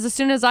because as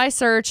soon as I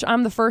search,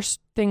 I'm the first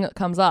thing that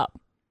comes up.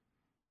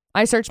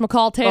 I search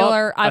McCall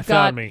Taylor. I I've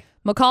found got me.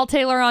 McCall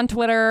Taylor on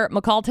Twitter,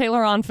 McCall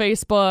Taylor on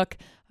Facebook.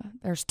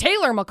 There's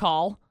Taylor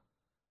McCall.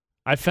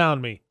 I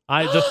found me.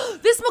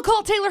 This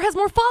McCall Taylor has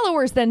more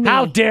followers than me.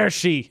 How dare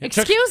she?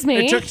 Excuse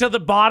me. It took to the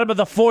bottom of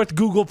the 4th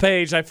Google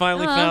page. I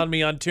finally found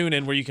me on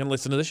TuneIn where you can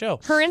listen to the show.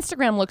 Her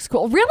Instagram looks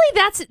cool. Really?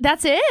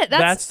 That's it?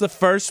 That's the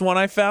first one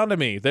I found of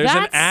me. There's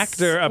an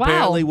actor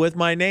apparently with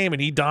my name,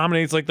 and he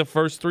dominates like the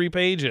first 3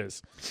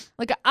 pages.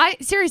 Like I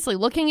seriously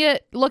looking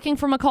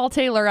for McCall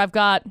Taylor. I've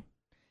got,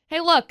 hey,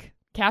 look,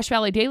 Cache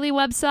Valley Daily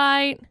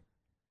website.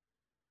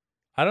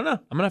 I don't know.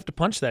 I'm gonna have to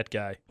punch that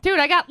guy. Dude,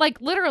 I got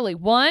like literally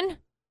 1,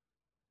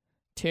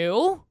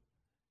 2,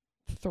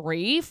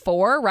 3,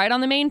 4 right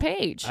on the main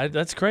page.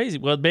 That's crazy.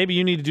 Well, maybe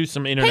you need to do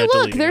some internet Hey,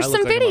 look, deleting. there's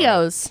some like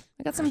videos.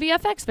 I got some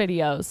VFX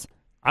videos.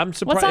 I'm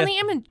surprised. What's on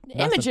the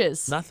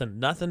images?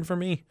 Nothing for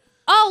me.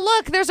 Oh,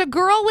 look, there's a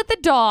girl with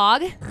a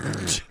dog.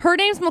 Her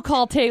name's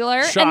McCall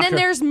Taylor. Shocker. And then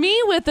there's me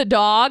with a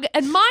dog,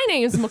 and my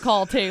name's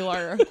McCall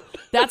Taylor.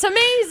 That's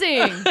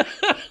amazing.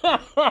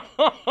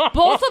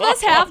 Both of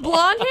us have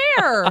blonde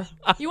hair.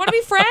 You want to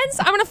be friends?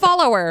 I'm going to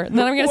follow her, and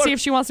then I'm going to see if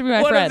she wants to be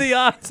my friend. What are the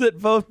odds that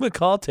both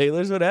McCall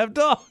Taylors would have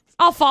dogs?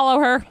 I'll follow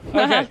her.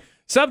 Okay.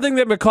 Something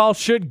that McCall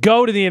should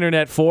go to the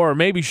internet for, or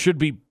maybe should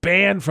be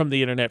banned from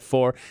the internet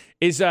for,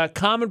 is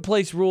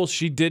commonplace rules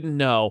she didn't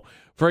know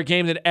for a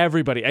game that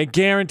I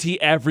guarantee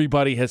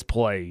everybody has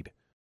played.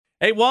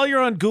 Hey, while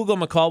you're on Google,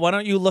 McCall, why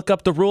don't you look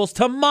up the rules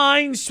to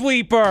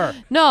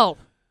Minesweeper? No.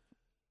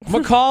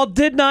 McCall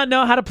did not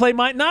know how to play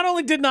not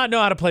only did not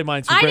know how to play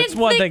Minesweeper, I it's didn't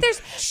one think thing.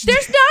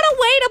 there's not a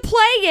way to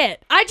play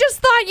it. I just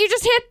thought you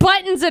just hit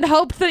buttons and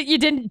hoped that you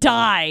didn't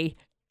die.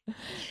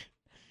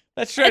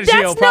 That strategy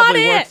will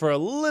probably work for a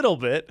little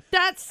bit.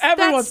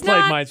 Everyone's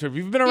played Minesweeper. If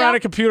you've been around a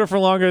computer for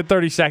longer than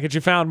 30 seconds,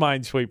 you found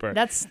Minesweeper.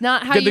 That's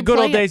not how you play it. The good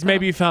old days,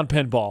 maybe you found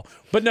pinball.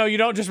 But no, you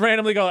don't just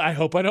randomly go, I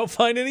hope I don't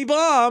find any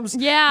bombs.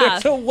 Yeah.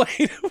 There's a way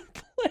to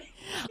play.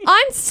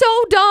 I'm so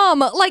dumb.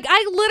 Like,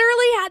 I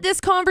literally had this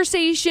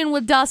conversation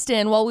with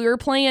Dustin while we were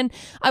playing.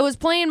 I was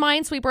playing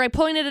Minesweeper. I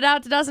pointed it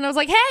out to Dustin. I was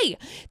like, hey,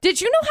 did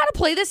you know how to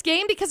play this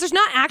game? Because there's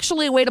not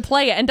actually a way to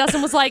play it. And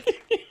Dustin was like,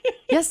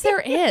 yes,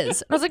 there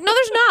is. And I was like, no,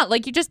 there's not.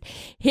 Like, you just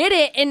hit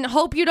it and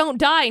hope you don't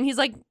die. And he's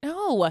like,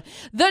 no,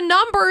 the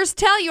numbers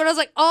tell you. And I was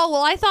like, oh,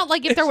 well, I thought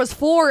like if there was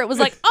 4, it was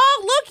like,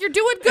 oh, look, you're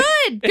doing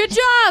good. Good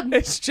job.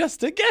 It's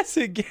just a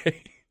guessing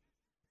game.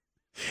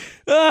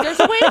 There's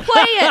a way to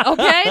play it,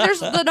 okay?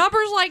 The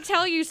numbers like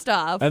tell you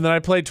stuff. And then I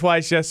played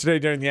twice yesterday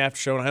during the after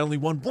show, and I only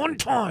won 1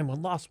 time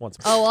and lost once.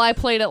 Oh, well, I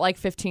played it like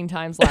 15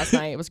 times last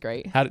night. It was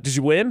great. Did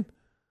you win?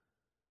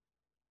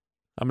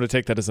 I'm going to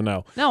take that as a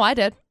no. No, I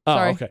did. Oh,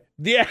 Sorry. okay.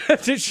 The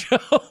After Show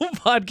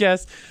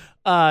podcast.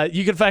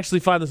 You can actually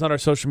find this on our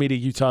social media,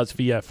 Utah's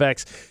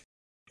VFX.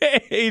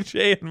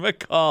 AJ and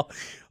McCall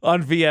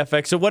on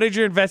VFX. So what did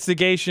your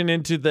investigation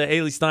into the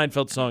Haley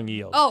Steinfeld song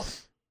yield? Oh.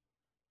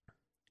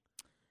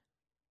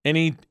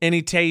 Any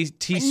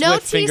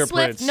T-Swift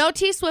fingerprints? No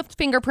T-Swift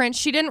fingerprints.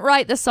 She didn't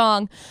write the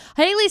song.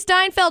 Haley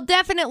Steinfeld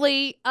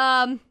definitely,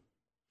 yeah,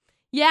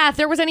 if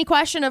there was any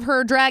question of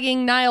her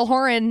dragging Niall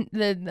Horan,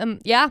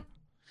 yeah.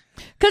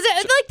 Because,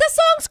 like, the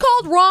song's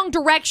called Wrong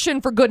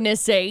Direction, for goodness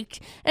sake.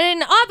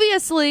 And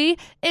obviously,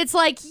 it's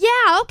like,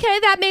 yeah, okay,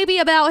 that may be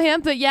about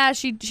him. But, yeah,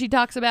 she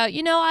talks about,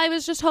 I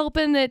was just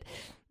hoping that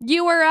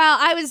you were out.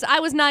 I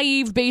was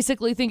naive,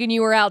 basically, thinking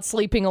you were out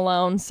sleeping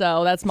alone.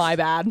 So that's my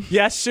bad.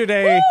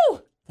 Yesterday...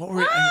 Woo!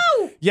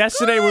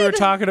 Yesterday we were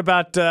talking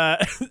about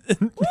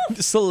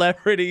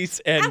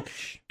celebrities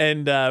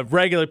and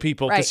regular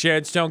people because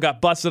Sharon Stone got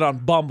busted on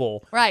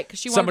Bumble. Right,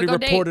 because somebody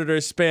reported her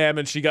spam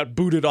and she got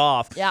booted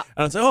off. Yeah,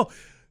 and I was like,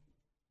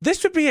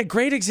 this would be a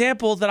great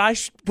example that I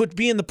would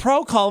be in the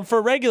pro column for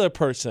a regular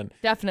person.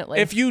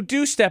 Definitely. If you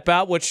do step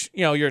out, which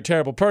you're a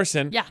terrible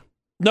person. Yeah.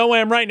 No way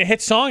I'm writing a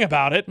hit song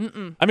about it.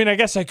 Mm-mm. I mean, I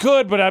guess I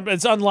could, but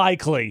it's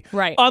unlikely.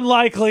 Right.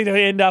 Unlikely to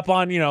end up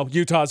on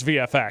Utah's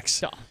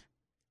VFX. Oh.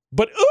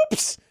 But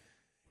oops.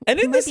 And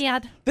in this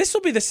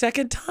will be the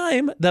second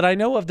time that I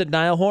know of that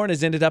Niall Horan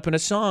has ended up in a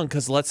song,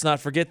 because let's not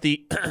forget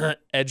the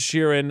Ed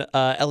Sheeran,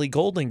 Ellie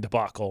Goulding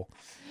debacle.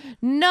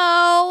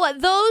 No,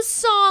 those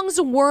songs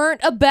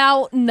weren't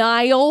about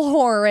Niall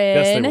Horan.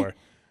 Yes, they were.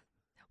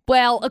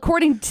 Well,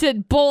 according to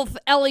both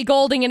Ellie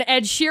Goulding and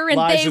Ed Sheeran,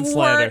 Lies they and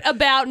slander. weren't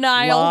about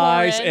Niall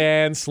Lies Horan.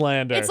 and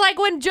slander. It's like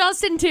when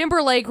Justin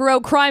Timberlake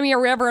wrote Cry Me a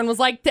River and was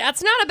like,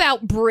 that's not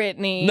about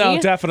Britney.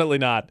 No, definitely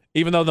not.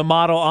 Even though the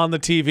model on the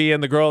TV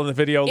and the girl in the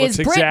video looks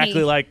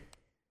exactly like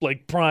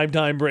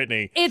primetime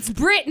Britney. It's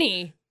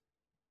Britney.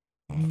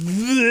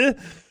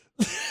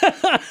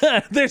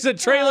 There's a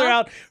trailer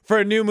out for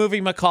a new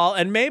movie, McCall,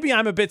 and maybe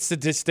I'm a bit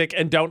sadistic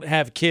and don't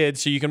have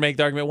kids, so you can make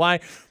the argument why,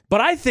 but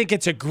I think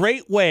it's a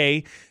great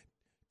way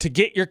to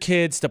get your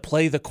kids to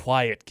play the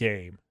quiet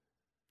game.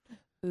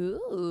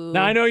 Ooh.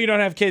 Now, I know you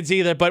don't have kids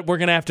either, but we're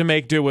going to have to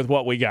make do with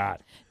what we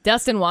got.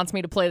 Dustin wants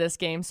me to play this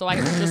game, so I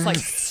can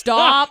just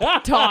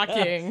stop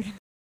talking.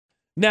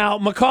 Now,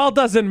 McCall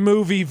doesn't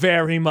movie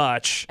very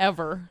much.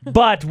 Ever.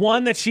 But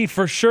one that she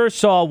for sure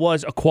saw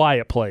was A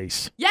Quiet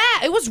Place. Yeah,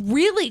 it was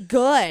really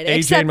good.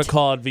 AJ and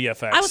McCall at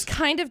VFX. I was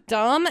kind of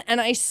dumb, and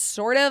I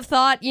sort of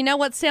thought, you know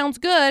what sounds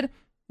good?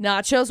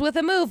 Nachos with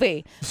a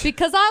movie.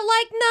 Because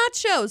I like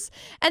nachos.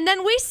 And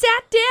then we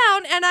sat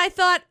down, and I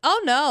thought,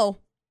 oh no,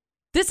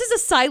 this is a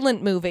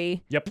silent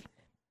movie. Yep.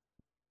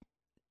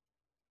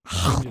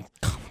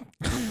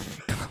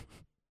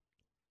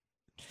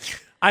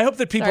 I hope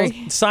that people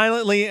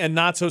silently and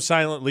not so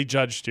silently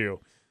judged you.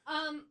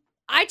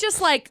 I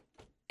just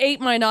ate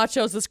my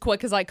nachos as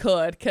quick as I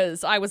could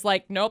because I was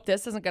like, nope,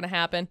 this isn't going to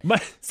happen.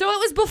 So it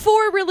was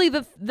before really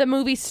the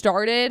movie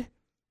started.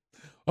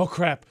 Oh,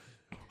 crap.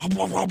 Hey,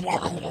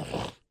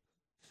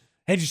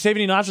 did you save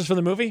any nachos for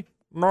the movie?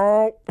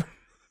 No.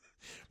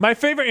 My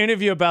favorite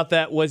interview about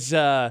that was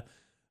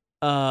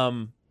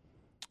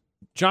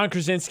John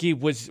Krasinski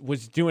was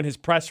doing his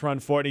press run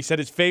for it, and he said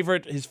his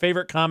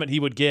favorite comment he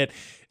would get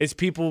is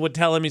people would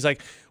tell him, he's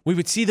like, we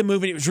would see the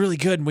movie, and it was really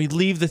good, and we'd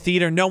leave the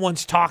theater, no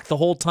one's talked the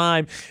whole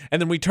time,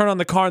 and then we'd turn on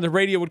the car, and the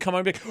radio would come on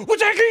and be like, what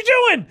the heck are you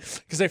doing?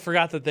 Because they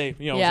forgot that it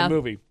was a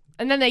movie.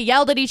 And then they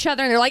yelled at each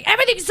other, and they're like,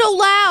 everything's so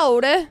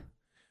loud.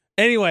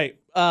 Anyway,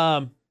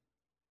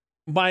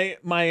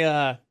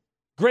 my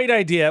great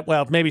idea,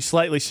 well, maybe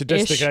slightly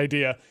sadistic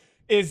idea,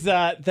 is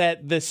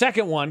that the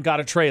second one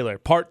got a trailer,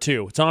 part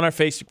 2. It's on our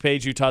Facebook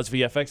page, Utah's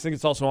VFX. I think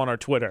it's also on our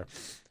Twitter.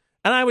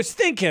 And I was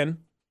thinking,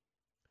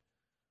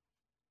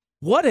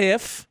 what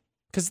if,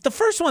 because the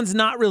first one's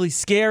not really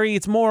scary,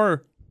 it's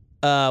more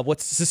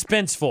what's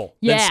suspenseful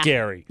than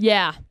scary.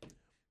 Yeah.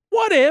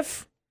 What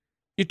if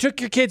you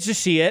took your kids to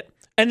see it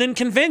and then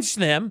convinced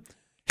them,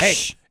 hey,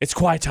 it's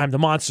quiet time, the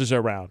monsters are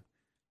around.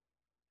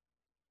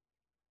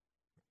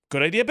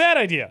 Good idea, bad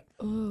idea.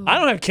 Ooh. I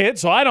don't have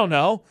kids, so I don't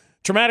know.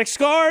 Traumatic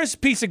scars,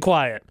 peace and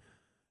quiet.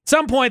 At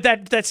some point,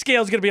 that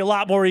scale is going to be a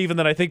lot more even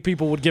than I think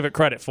people would give it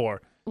credit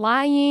for.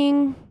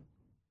 Lying,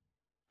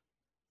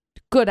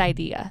 good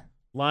idea.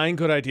 Lying,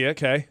 good idea.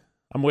 Okay.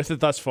 I'm with it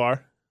thus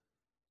far.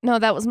 No,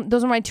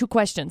 those are my 2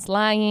 questions.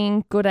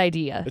 Lying, good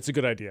idea. It's a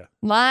good idea.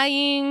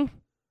 Lying.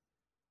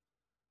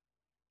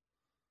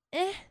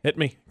 Hit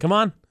me. Come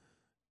on.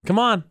 Come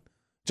on.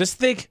 Just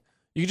think.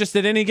 You just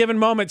at any given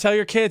moment tell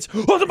your kids,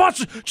 oh, the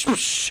monsters.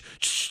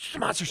 The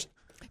monsters.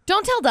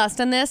 Don't tell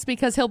Dustin this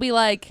because he'll be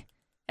like,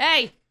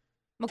 hey,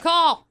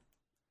 McCall,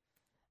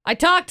 I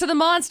talked to the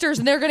monsters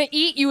and they're going to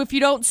eat you if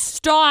you don't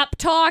stop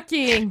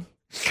talking.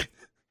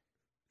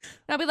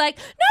 I'll be like,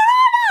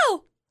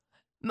 no.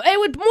 It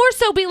would more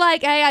so be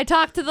like, hey, I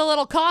talked to the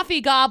little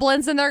coffee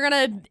goblins and they're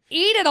going to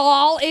eat it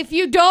all if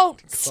you don't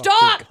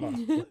stop.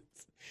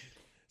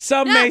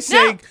 Some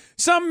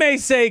may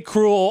say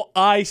cruel,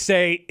 I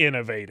say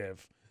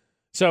innovative.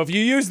 So if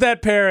you use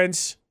that,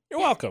 parents, you're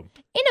welcome.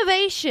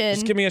 Innovation.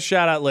 Just give me a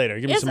shout out later.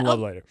 Give me some love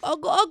later. A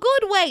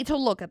good way to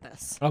look at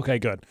this. Okay,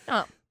 good.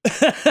 Oh.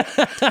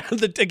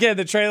 Again,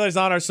 the trailer's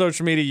on our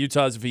social media,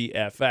 Utah's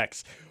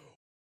VFX.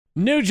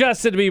 New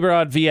Justin Bieber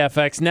on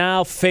VFX.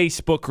 Now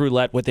Facebook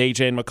roulette with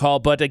AJ and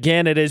McCall. But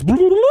again, it is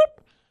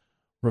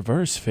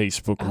reverse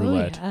Facebook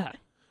roulette. Yeah.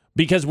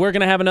 Because we're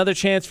going to have another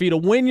chance for you to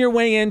win your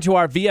way into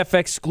our VFX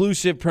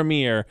exclusive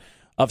premiere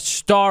of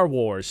Star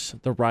Wars,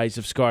 The Rise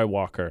of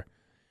Skywalker.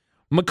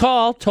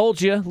 McCall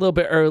told you a little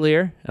bit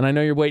earlier, and I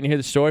know you're waiting to hear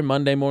the story.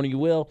 Monday morning you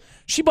will.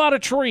 She bought a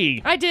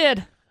tree. I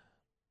did.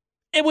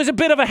 It was a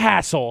bit of a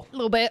hassle. A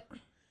little bit.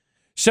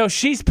 So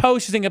she's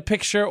posting a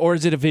picture, or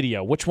is it a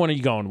video? Which one are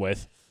you going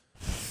with?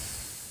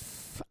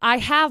 I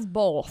have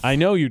both. I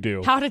know you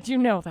do. How did you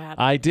know that?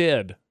 I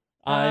did.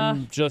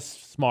 I'm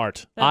just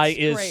smart. I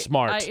is great.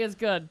 smart. I is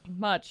good.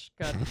 Much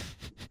good.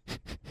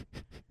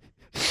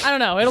 I don't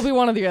know. It'll be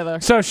one or the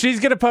other. So she's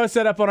going to post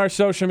that up on our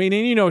social media,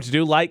 and you know what to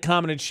do. Like,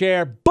 comment, and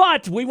share.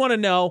 But we want to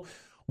know,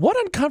 what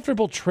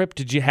uncomfortable trip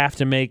did you have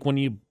to make when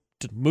you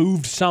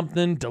moved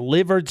something,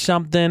 delivered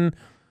something?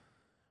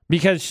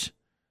 Because,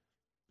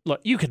 look,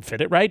 you can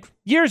fit it, right?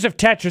 Years of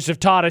Tetris have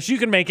taught us you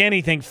can make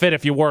anything fit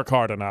if you work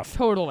hard enough.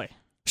 Totally.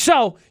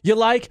 So you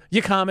like,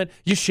 you comment,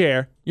 you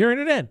share, you're in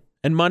it in.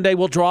 And Monday,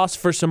 we'll draw us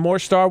for some more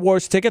Star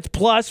Wars tickets.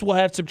 Plus, we'll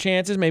have some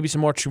chances, maybe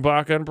some more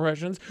Chewbacca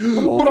impressions for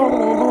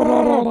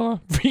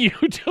you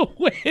to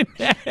win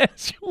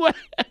as well.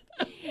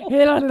 The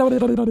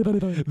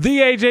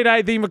AJ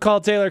Knight, the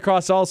McCall Taylor,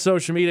 across all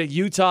social media.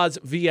 Utah's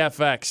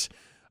VFX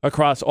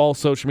across all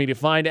social media.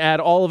 Find, add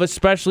all of us,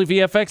 especially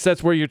VFX.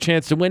 That's where your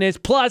chance to win is.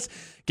 Plus,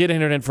 get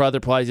entered in for other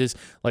prizes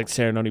like the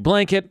ceremony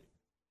blanket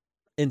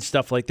and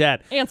stuff like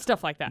that.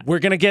 We're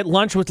going to get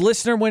lunch with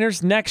listener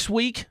winners next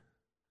week.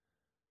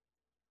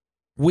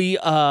 We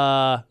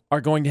are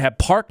going to have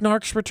Park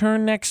Narcs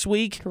return next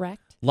week.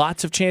 Correct.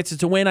 Lots of chances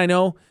to win. I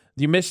know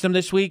you missed them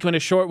this week. In a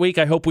short week,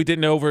 I hope we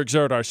didn't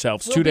overexert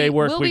ourselves. 2-day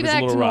work week was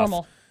a little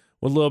rough.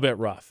 A little bit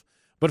rough.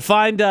 But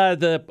find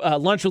the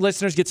lunch with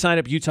listeners. Get signed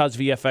up at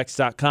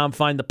utahsvfx.com.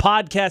 Find the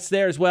podcast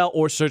there as well,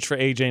 or search for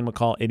AJ and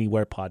McCall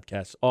anywhere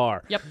podcasts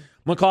are. Yep.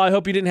 McCall, I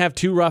hope you didn't have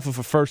too rough of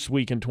a first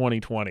week in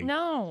 2020.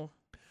 No,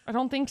 I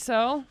don't think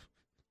so.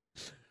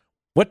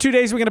 What 2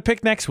 days are we going to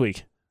pick next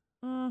week?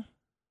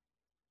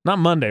 Not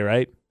Monday,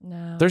 right?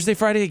 No. Thursday,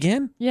 Friday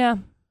again? Yeah.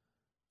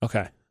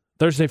 Okay.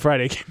 Thursday,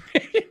 Friday again.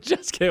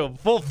 Just kidding.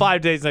 Full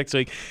 5 days next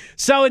week.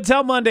 So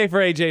until Monday for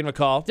AJ and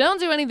McCall. Don't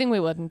do anything we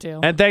wouldn't do.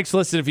 And thanks for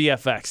listening to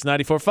VFX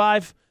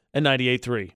 94.5 and 98.3.